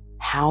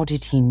 How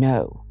did he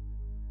know?"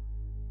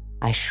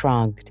 I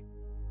shrugged.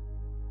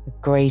 The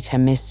greater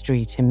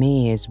mystery to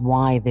me is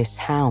why this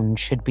hound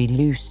should be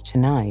loose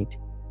tonight.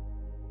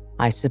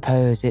 I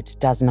suppose it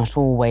does not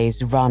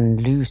always run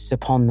loose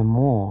upon the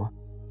moor.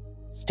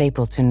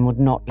 Stapleton would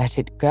not let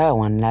it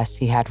go unless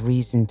he had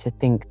reason to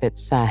think that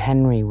Sir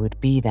Henry would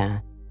be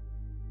there.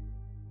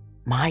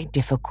 "My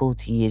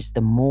difficulty is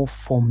the more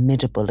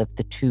formidable of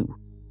the two,"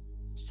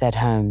 said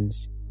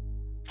Holmes,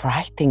 "for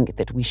I think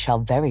that we shall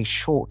very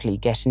shortly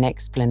get an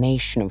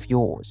explanation of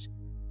yours,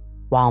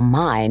 while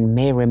mine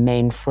may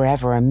remain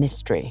forever a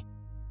mystery.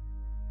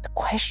 The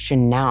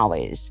question now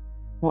is,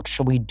 what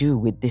shall we do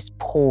with this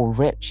poor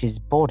wretch's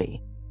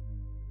body?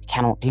 We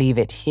cannot leave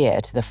it here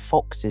to the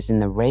foxes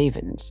and the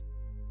ravens.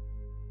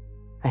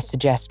 I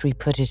suggest we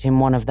put it in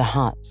one of the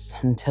huts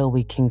until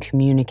we can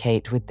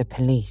communicate with the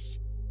police,"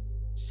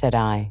 said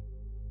I.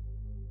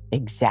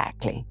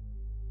 "Exactly,"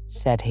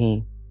 said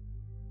he.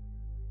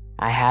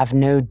 "I have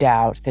no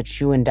doubt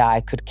that you and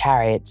I could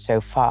carry it so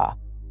far.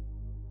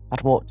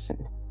 But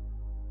Watson,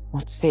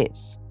 what's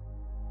this?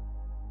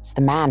 It's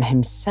the man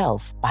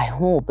himself, by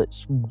all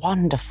that's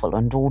wonderful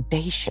and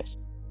audacious.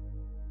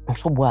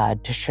 Not a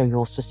word to show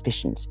your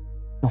suspicions,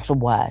 not a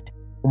word,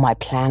 or my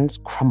plans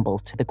crumble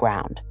to the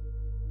ground."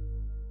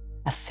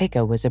 A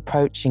figure was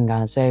approaching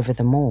us over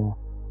the moor,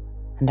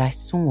 and I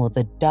saw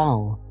the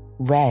dull,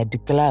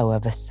 red glow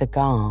of a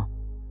cigar.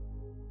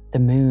 The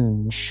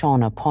moon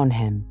shone upon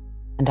him,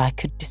 and I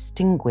could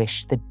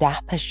distinguish the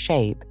dapper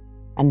shape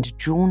and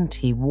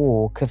jaunty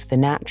walk of the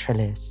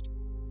naturalist.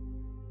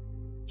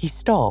 He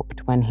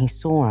stopped when he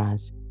saw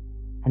us,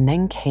 and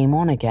then came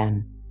on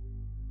again.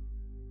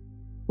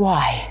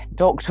 "Why,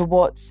 Dr.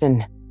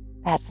 Watson,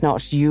 that's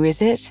not you,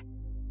 is it?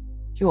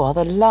 You are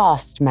the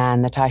last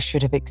man that I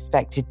should have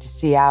expected to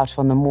see out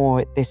on the moor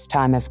at this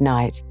time of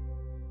night.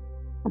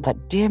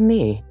 But dear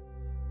me,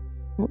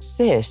 what's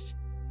this?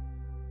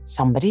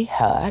 Somebody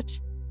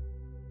hurt?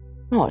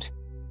 What?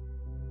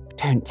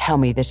 Don't tell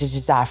me that it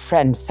is our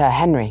friend Sir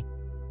Henry."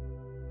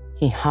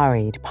 He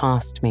hurried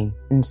past me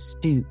and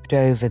stooped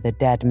over the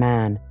dead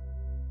man.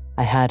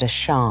 I heard a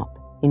sharp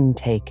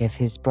intake of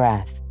his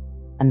breath,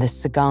 and the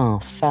cigar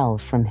fell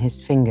from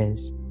his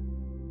fingers.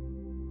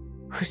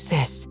 "Who's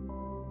this?"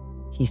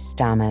 he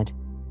stammered.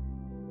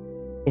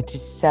 "It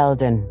is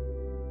Selden,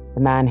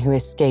 the man who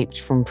escaped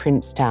from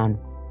Princetown,"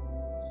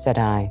 said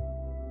I.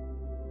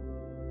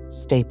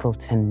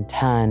 Stapleton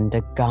turned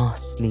a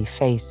ghastly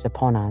face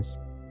upon us,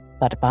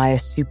 but by a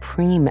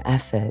supreme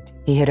effort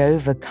he had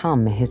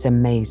overcome his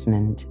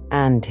amazement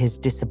and his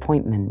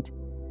disappointment.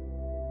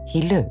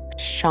 He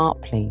looked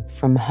sharply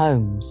from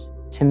Holmes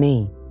to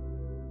me.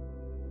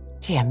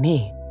 "Dear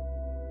me,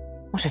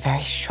 what a very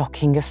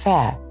shocking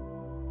affair.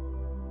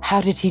 How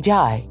did he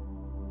die?"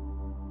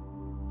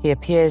 "He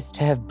appears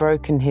to have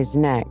broken his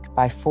neck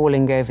by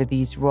falling over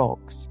these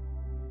rocks,"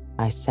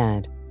 I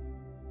said.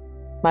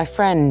 "My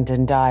friend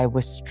and I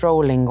were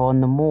strolling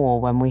on the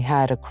moor when we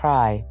heard a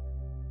cry."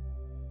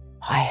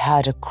 "I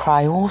heard a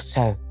cry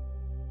also,"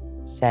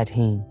 said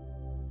he.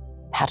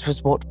 "That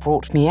was what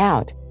brought me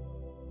out.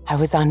 I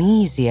was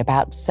uneasy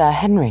about Sir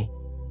Henry."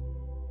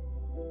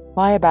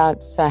 "Why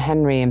about Sir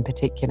Henry in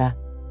particular?"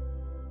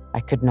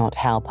 I could not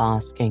help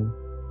asking.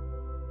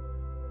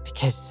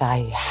 "Because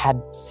I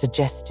had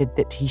suggested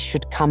that he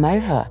should come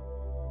over,"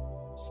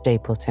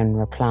 Stapleton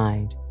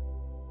replied.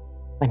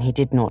 "When he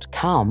did not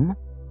come,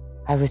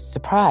 I was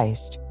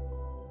surprised,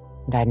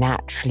 and I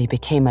naturally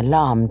became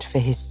alarmed for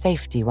his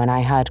safety when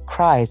I heard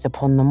cries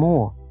upon the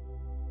moor.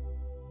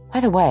 By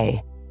the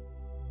way,"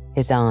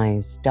 his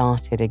eyes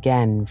darted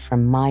again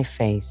from my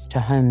face to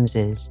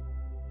Holmes's,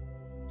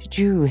 "did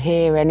you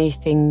hear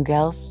anything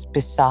else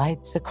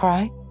besides a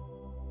cry?"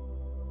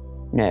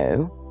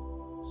 "No,"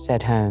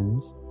 said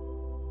Holmes.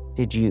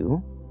 "Did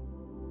you?"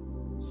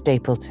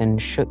 Stapleton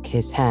shook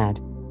his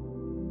head.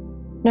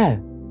 "No."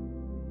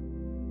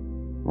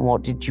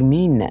 "What did you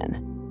mean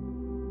then?"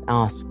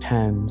 asked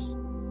Holmes.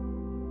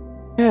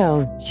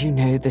 "Oh, you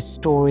know the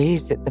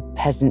stories that the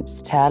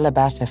peasants tell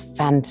about a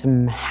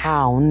phantom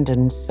hound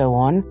and so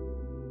on,"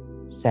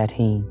 said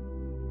he.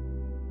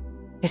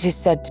 "It is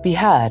said to be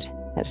heard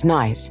at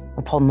night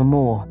upon the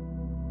moor.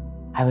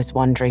 I was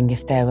wondering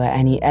if there were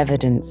any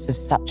evidence of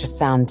such a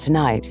sound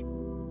tonight."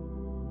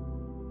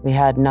 "We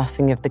heard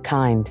nothing of the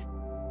kind,"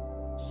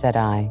 said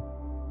I.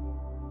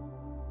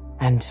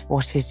 "And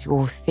what is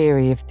your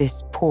theory of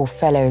this poor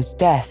fellow's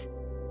death?"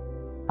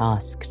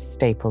 asked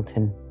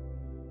Stapleton.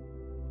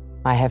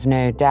 "I have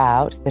no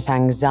doubt that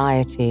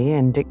anxiety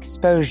and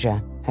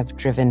exposure have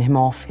driven him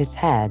off his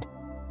head,"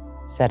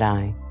 said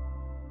I.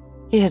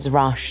 "He has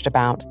rushed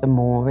about the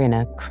moor in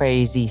a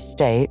crazy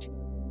state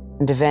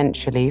and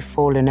eventually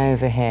fallen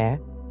over here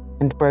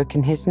and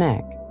broken his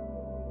neck."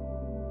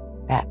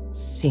 "That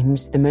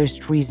seems the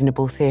most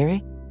reasonable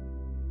theory,"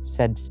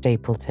 said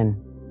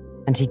Stapleton,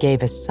 and he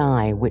gave a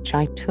sigh which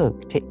I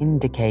took to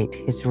indicate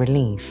his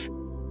relief.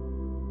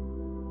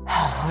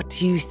 "What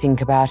do you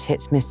think about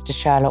it, Mr.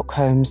 Sherlock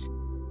Holmes?"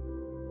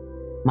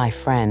 My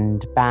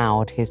friend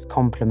bowed his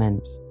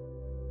compliments.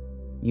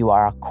 "You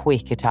are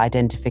quick at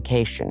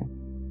identification,"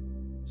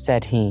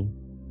 said he.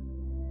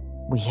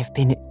 "We have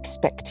been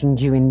expecting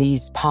you in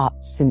these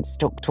parts since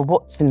Dr.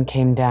 Watson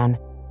came down,"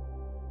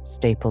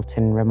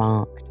 Stapleton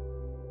remarked.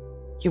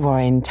 "You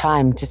are in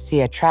time to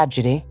see a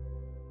tragedy."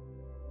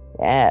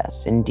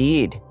 "Yes,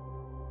 indeed,"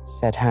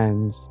 said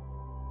Holmes.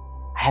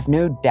 "I have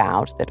no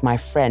doubt that my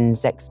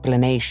friend's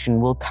explanation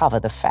will cover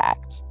the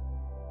facts.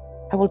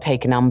 I will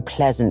take an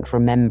unpleasant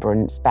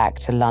remembrance back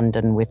to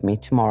London with me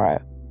tomorrow."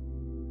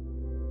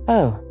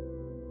 "Oh,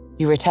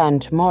 you return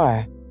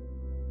tomorrow?"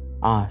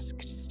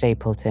 asked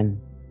Stapleton.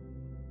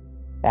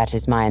 "That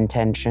is my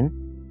intention,"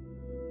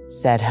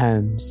 said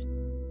Holmes.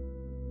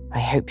 "I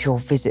hope your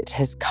visit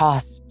has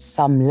cast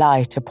some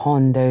light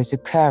upon those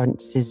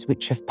occurrences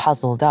which have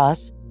puzzled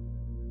us,"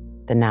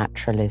 the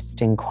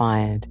naturalist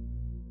inquired.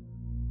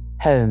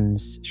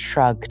 Holmes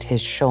shrugged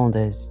his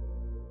shoulders.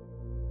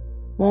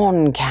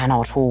 "One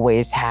cannot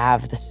always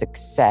have the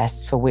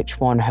success for which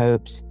one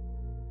hopes.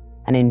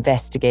 An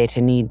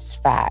investigator needs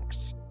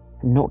facts,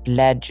 and not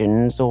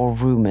legends or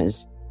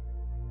rumors.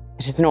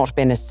 It has not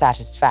been a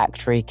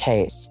satisfactory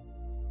case."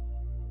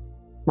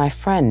 My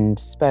friend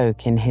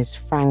spoke in his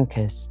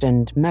frankest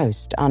and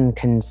most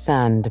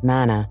unconcerned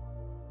manner.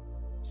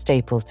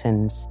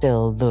 Stapleton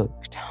still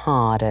looked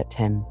hard at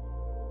him.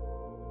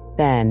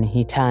 Then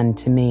he turned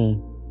to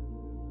me.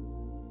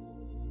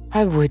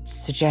 "I would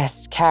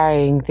suggest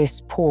carrying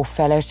this poor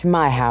fellow to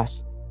my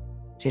house,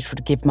 but it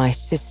would give my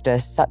sister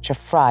such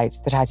a fright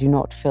that I do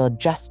not feel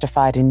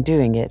justified in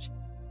doing it,"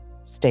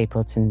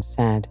 Stapleton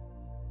said.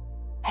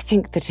 "I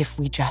think that if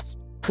we just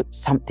put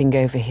something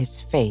over his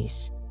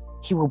face,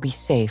 he will be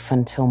safe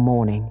until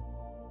morning."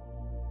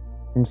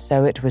 And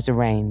so it was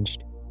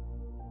arranged.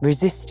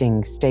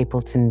 Resisting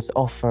Stapleton's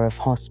offer of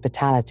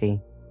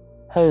hospitality,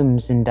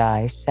 Holmes and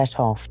I set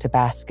off to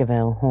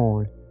Baskerville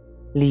Hall,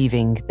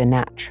 leaving the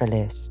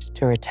naturalist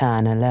to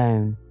return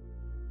alone.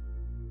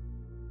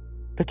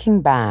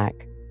 Looking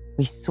back,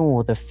 we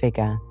saw the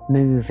figure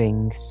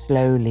moving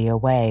slowly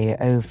away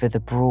over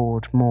the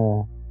broad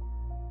moor,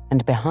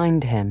 and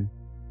behind him,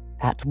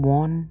 that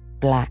one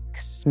black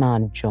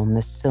smudge on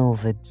the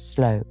silvered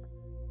slope,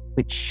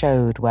 which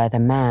showed where the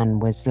man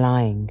was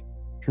lying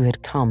who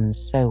had come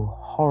so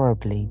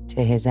horribly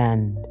to his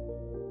end.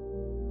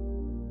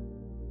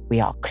 "We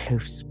are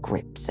close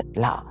grips at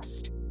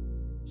last,"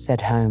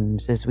 said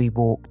Holmes as we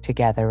walked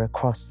together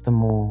across the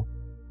moor.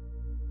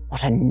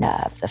 What a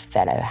nerve the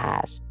fellow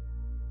has.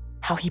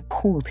 How he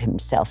pulled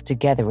himself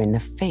together in the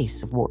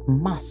face of what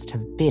must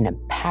have been a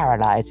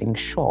paralyzing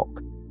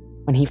shock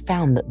when he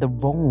found that the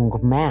wrong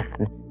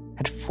man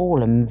had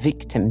fallen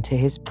victim to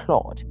his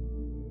plot.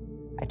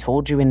 I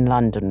told you in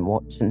London,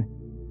 Watson,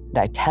 and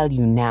I tell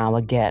you now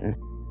again,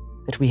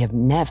 that we have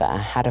never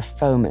had a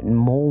foeman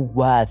more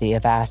worthy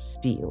of our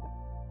steel.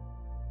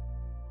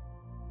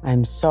 I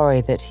am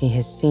sorry that he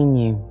has seen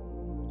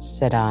you,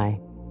 said I.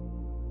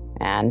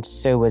 And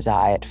so was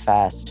I at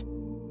first,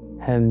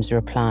 Holmes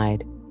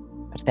replied,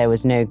 but there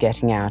was no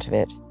getting out of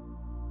it.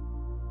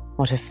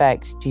 What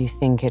effect do you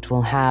think it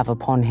will have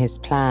upon his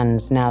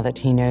plans now that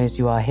he knows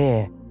you are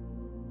here?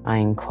 I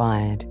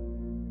inquired.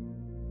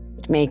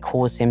 It may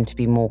cause him to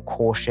be more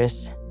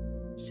cautious,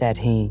 said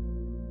he,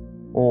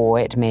 or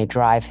it may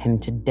drive him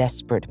to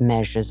desperate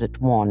measures at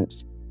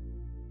once.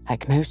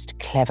 Like most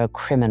clever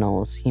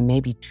criminals, he may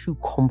be too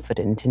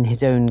confident in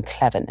his own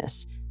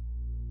cleverness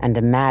and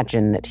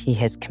imagine that he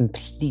has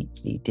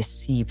completely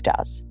deceived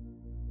us.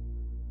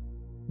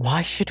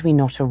 Why should we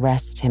not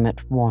arrest him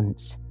at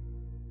once?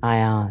 I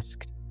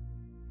asked.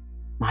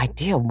 My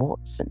dear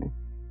Watson,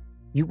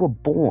 you were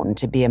born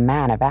to be a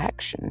man of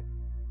action,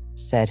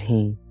 said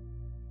he.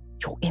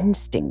 Your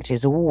instinct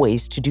is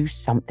always to do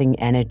something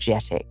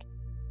energetic.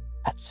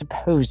 But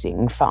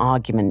supposing, for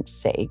argument's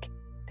sake,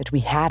 that we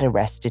had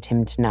arrested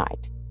him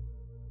tonight,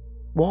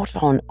 what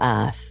on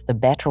earth the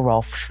better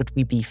off should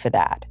we be for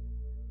that?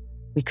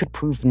 We could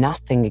prove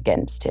nothing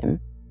against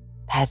him.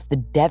 There's the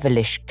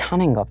devilish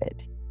cunning of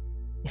it.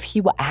 If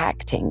he were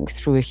acting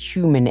through a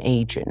human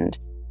agent,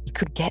 we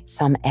could get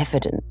some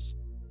evidence.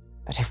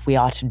 But if we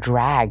are to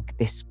drag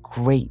this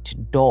great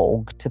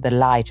dog to the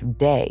light of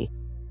day,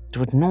 it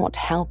would not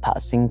help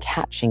us in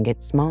catching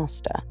its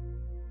master.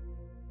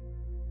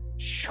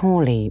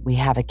 Surely we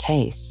have a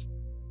case,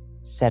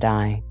 said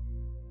I.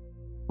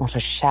 Not a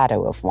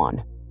shadow of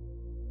one.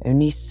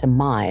 Only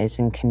surmise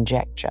and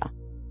conjecture,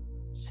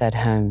 said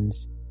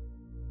Holmes.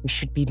 We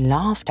should be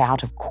laughed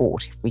out of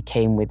court if we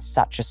came with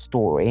such a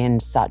story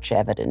and such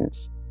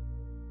evidence.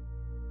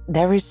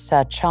 There is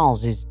Sir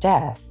Charles's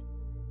death,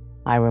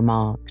 I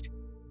remarked.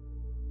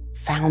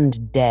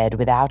 Found dead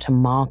without a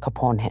mark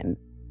upon him,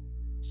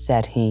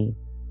 said he.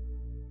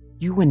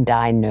 You and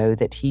I know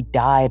that he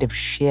died of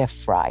sheer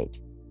fright,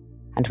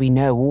 and we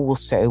know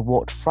also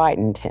what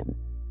frightened him.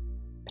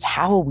 But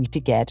how are we to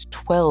get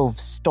 12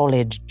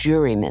 stolid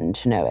jurymen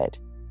to know it?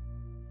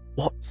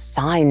 What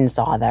signs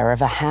are there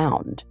of a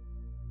hound?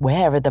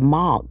 Where are the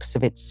marks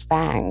of its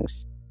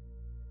fangs?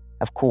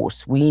 Of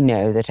course, we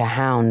know that a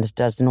hound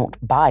does not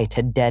bite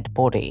a dead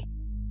body,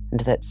 and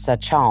that Sir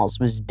Charles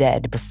was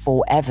dead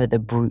before ever the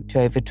brute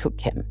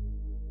overtook him.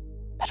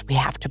 But we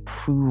have to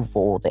prove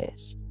all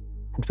this,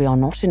 and we are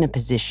not in a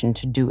position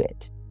to do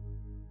it.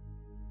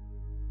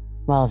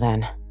 Well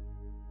then,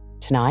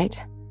 tonight?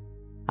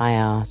 I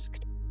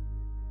asked.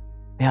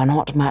 We are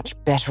not much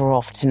better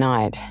off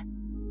tonight,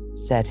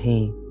 said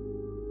he.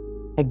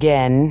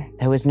 Again,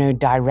 there was no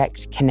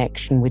direct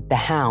connection with the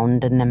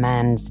hound and the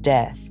man's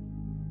death.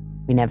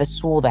 We never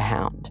saw the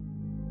hound.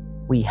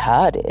 We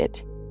heard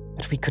it,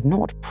 but we could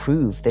not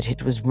prove that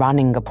it was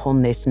running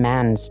upon this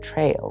man's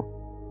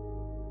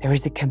trail. There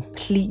is a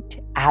complete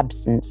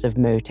absence of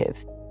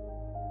motive.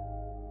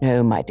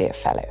 No, my dear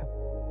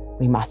fellow,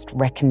 we must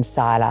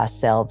reconcile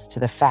ourselves to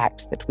the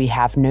fact that we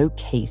have no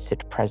case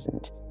at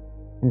present,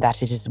 and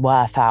that it is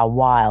worth our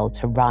while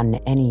to run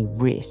any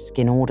risk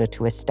in order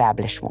to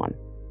establish one.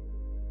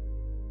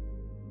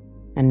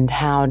 And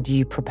how do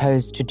you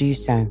propose to do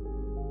so?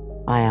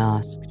 I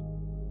asked.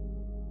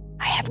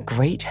 I have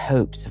great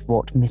hopes of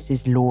what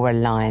Mrs. Laura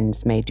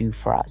Lyons may do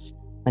for us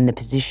when the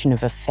position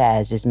of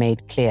affairs is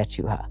made clear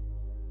to her,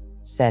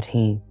 said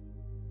he.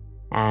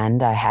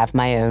 And I have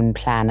my own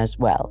plan as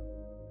well.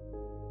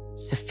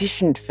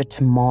 Sufficient for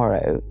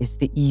tomorrow is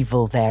the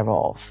evil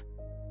thereof,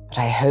 but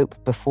I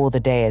hope before the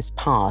day is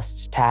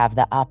past to have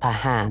the upper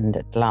hand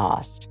at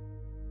last.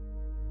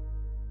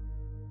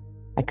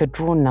 I could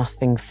draw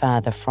nothing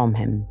further from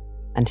him,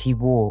 and he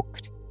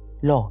walked,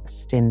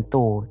 lost in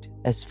thought,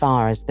 as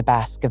far as the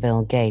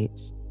Baskerville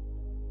gates.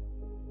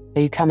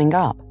 Are you coming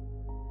up?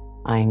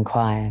 I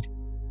inquired.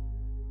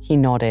 He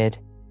nodded.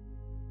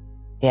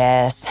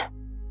 Yes,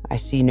 I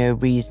see no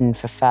reason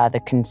for further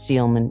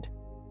concealment.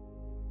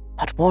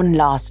 But one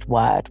last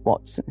word,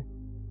 Watson.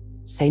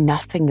 Say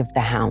nothing of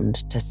the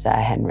hound to Sir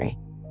Henry.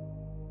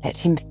 Let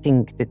him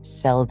think that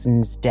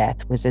Selden's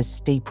death was as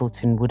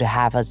Stapleton would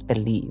have us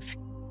believe.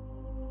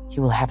 He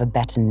will have a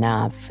better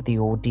nerve for the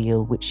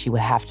ordeal which he will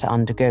have to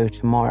undergo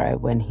tomorrow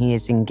when he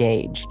is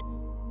engaged,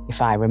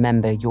 if I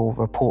remember your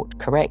report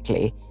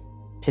correctly,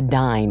 to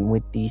dine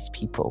with these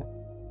people.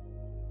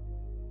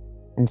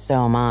 And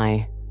so am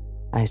I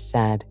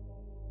said.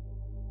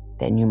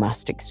 Then you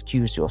must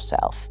excuse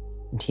yourself,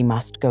 and he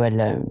must go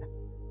alone,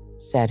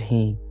 said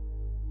he.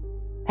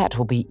 That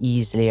will be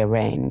easily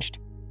arranged.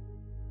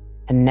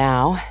 And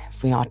now,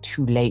 if we are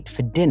too late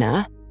for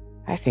dinner,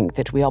 I think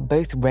that we are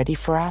both ready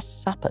for our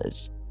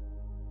suppers.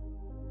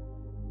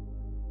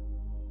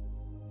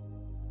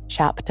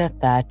 Chapter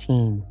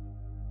 13.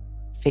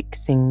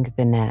 fixing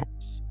the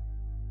nets.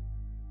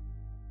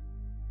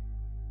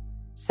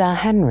 Sir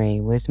Henry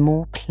was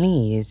more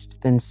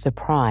pleased than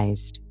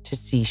surprised to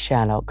see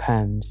Sherlock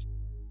Holmes,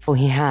 for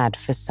he had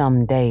for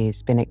some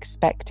days been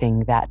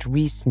expecting that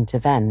recent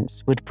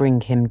events would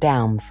bring him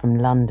down from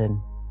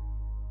London.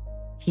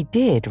 He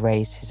did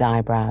raise his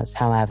eyebrows,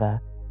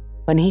 however,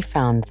 when he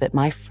found that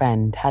my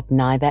friend had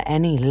neither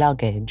any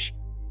luggage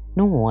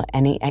nor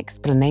any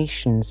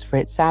explanations for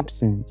its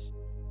absence.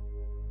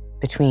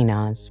 Between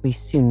us, we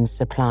soon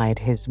supplied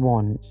his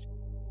wants,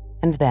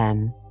 and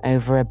then,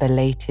 over a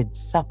belated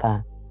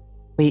supper,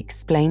 we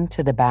explained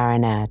to the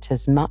baronet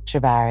as much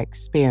of our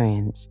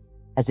experience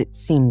as it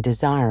seemed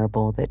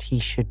desirable that he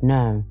should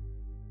know.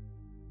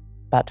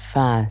 But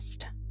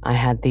first, I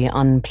had the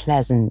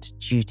unpleasant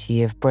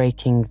duty of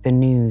breaking the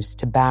news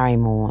to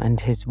Barrymore and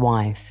his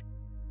wife.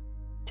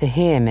 To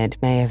him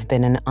it may have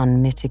been an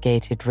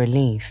unmitigated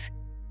relief,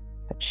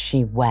 but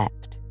she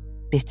wept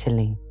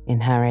bitterly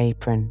in her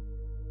apron.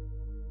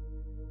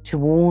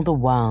 To all the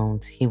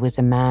world he was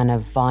a man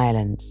of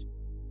violence,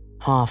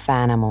 half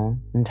animal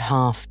and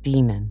half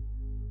demon,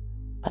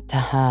 but to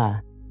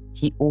her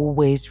he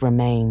always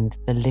remained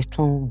the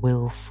little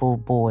willful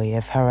boy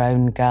of her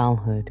own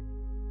girlhood,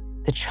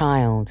 the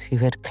child who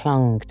had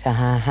clung to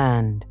her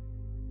hand.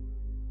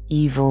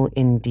 Evil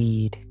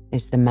indeed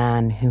is the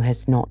man who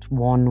has not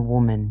one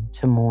woman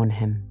to mourn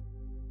him.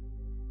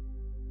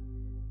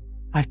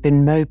 "I've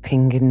been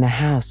moping in the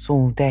house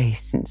all day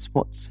since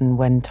Watson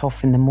went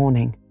off in the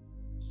morning,"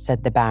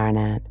 said the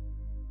baronet.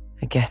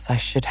 "I guess I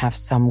should have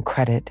some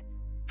credit,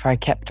 for I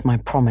kept my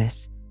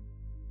promise.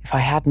 If I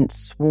hadn't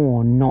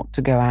sworn not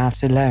to go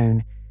out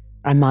alone,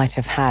 I might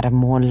have had a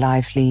more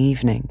lively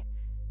evening,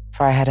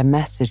 for I had a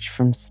message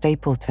from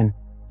Stapleton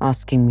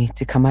asking me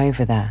to come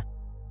over there."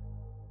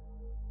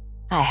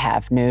 "I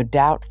have no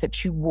doubt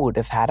that you would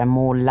have had a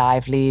more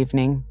lively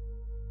evening,"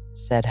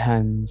 said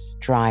Holmes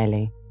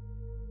dryly.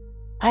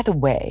 "By the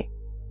way,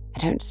 I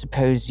don't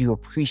suppose you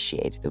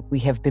appreciate that we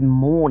have been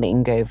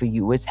mourning over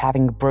you as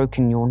having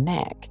broken your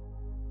neck."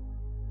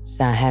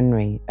 Sir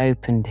Henry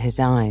opened his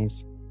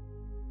eyes.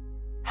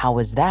 "How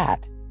was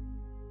that?"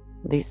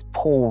 "This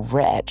poor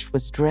wretch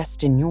was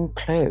dressed in your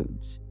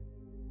clothes,"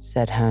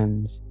 said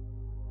Holmes.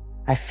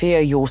 "I fear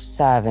your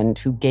servant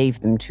who gave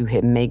them to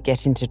him may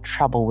get into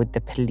trouble with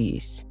the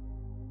police."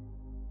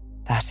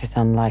 "That is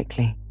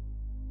unlikely,"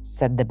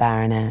 said the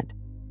baronet.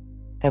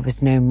 "There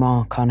was no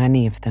mark on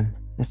any of them,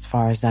 as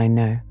far as I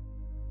know."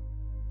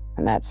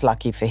 "And that's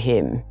lucky for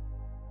him.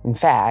 In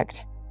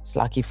fact, it's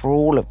lucky for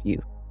all of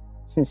you,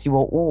 since you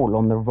are all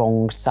on the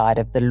wrong side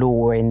of the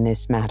law in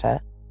this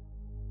matter,"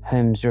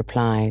 Holmes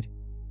replied.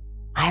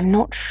 "I am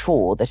not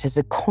sure that as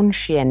a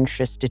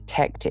conscientious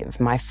detective,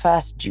 my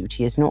first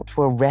duty is not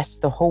to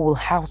arrest the whole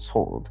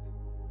household.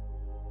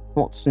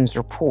 Watson's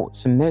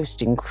reports are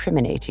most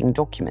incriminating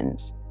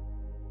documents."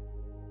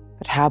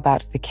 "But how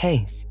about the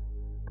case?"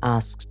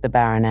 asked the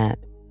baronet.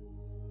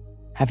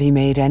 "Have you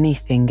made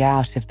anything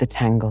out of the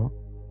tangle?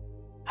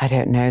 I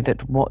don't know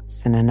that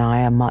Watson and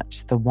I are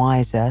much the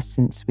wiser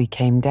since we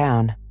came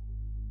down."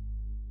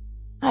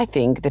 "I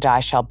think that I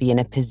shall be in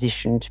a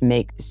position to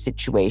make the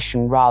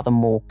situation rather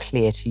more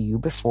clear to you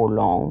before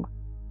long,"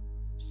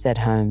 said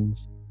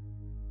Holmes.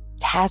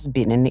 "It has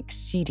been an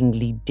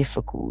exceedingly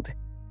difficult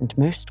and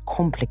most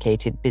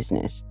complicated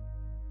business.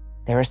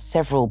 There are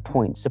several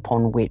points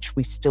upon which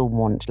we still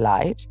want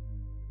light,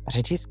 but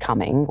it is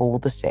coming all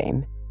the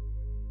same."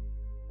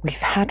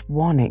 "We've had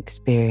one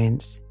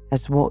experience,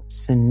 as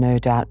Watson no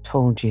doubt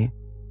told you,"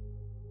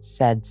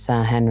 said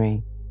Sir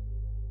Henry.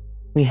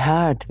 "We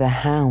heard the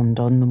Hound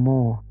on the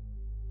moor,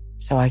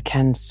 so I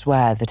can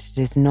swear that it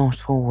is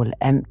not all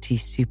empty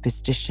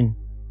superstition.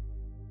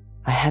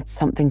 I had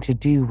something to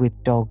do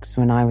with dogs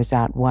when I was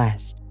out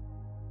west,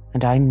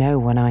 and I know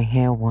when I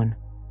hear one.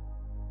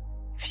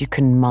 If you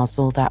can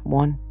muzzle that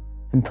one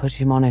and put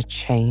him on a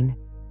chain,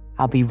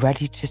 I'll be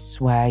ready to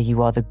swear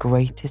you are the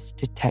greatest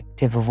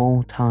detective of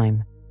all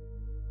time."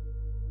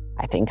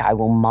 "I think I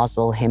will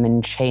muzzle him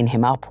and chain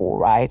him up all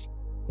right,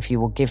 if you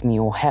will give me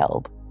your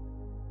help,"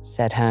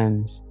 said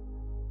Holmes.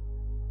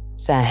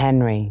 Sir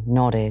Henry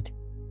nodded.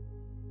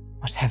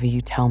 "Whatever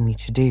you tell me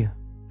to do,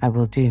 I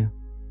will do."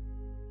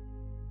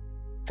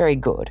 "Very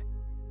good,"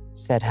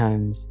 said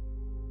Holmes.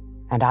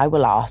 "And I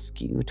will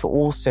ask you to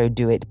also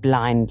do it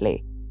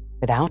blindly,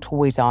 without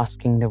always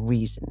asking the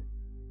reason."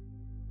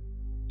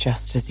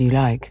 "Just as you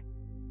like,"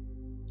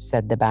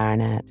 said the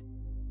baronet.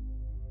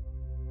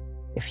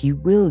 "If you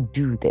will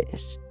do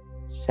this,"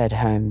 said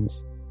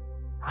Holmes,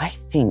 "I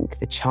think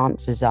the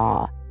chances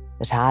are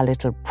that our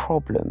little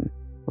problem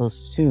will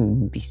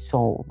soon be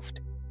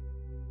solved."